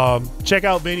 so check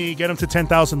out Vinny. Get him to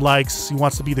 10,000 likes. He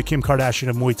wants to be the Kim Kardashian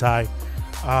of Muay Thai,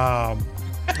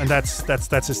 and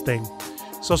that's his thing.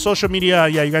 So social media,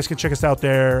 yeah, you guys can check us out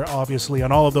there, obviously,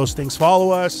 on all of those things.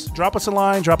 Follow us, drop us a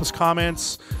line, drop us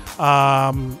comments.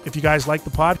 If you guys like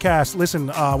the podcast, listen,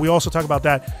 we also talk about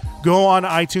that. Go on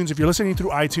iTunes. If you're listening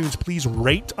through iTunes, please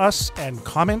rate us and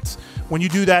comment. When you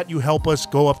do that, you help us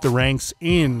go up the ranks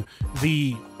in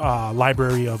the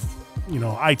library of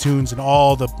iTunes and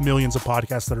all the millions of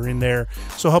podcasts that are in there.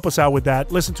 So help us out with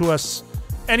that. Listen to us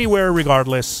anywhere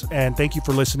regardless, and thank you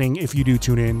for listening. If you do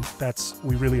tune in,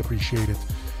 we really appreciate it.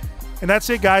 And that's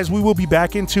it, guys. We will be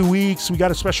back in 2 weeks. We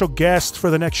got a special guest for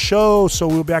the next show, so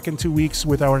we'll be back in 2 weeks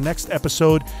with our next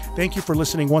episode. Thank you for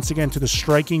listening once again to the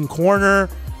Striking Corner.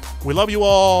 We love you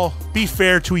all. Be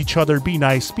fair to each other. Be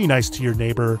nice. Be nice to your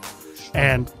neighbor.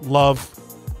 And love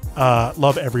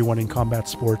everyone in combat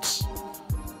sports.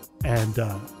 And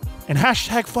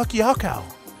hashtag fuck Yokkao.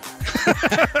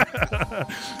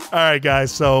 All right,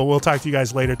 guys. So we'll talk to you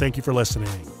guys later. Thank you for listening.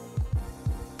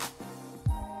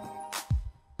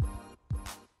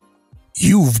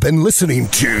 You've been listening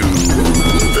to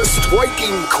The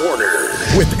Striking Corner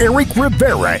with Eric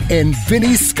Rivera and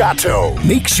Vinny Scotto.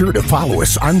 Make sure to follow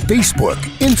us on Facebook,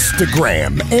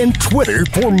 Instagram, and Twitter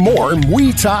for more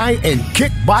Muay Thai and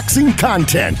kickboxing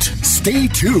content. Stay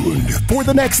tuned for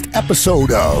the next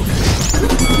episode of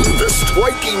The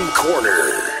Striking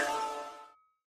Corner.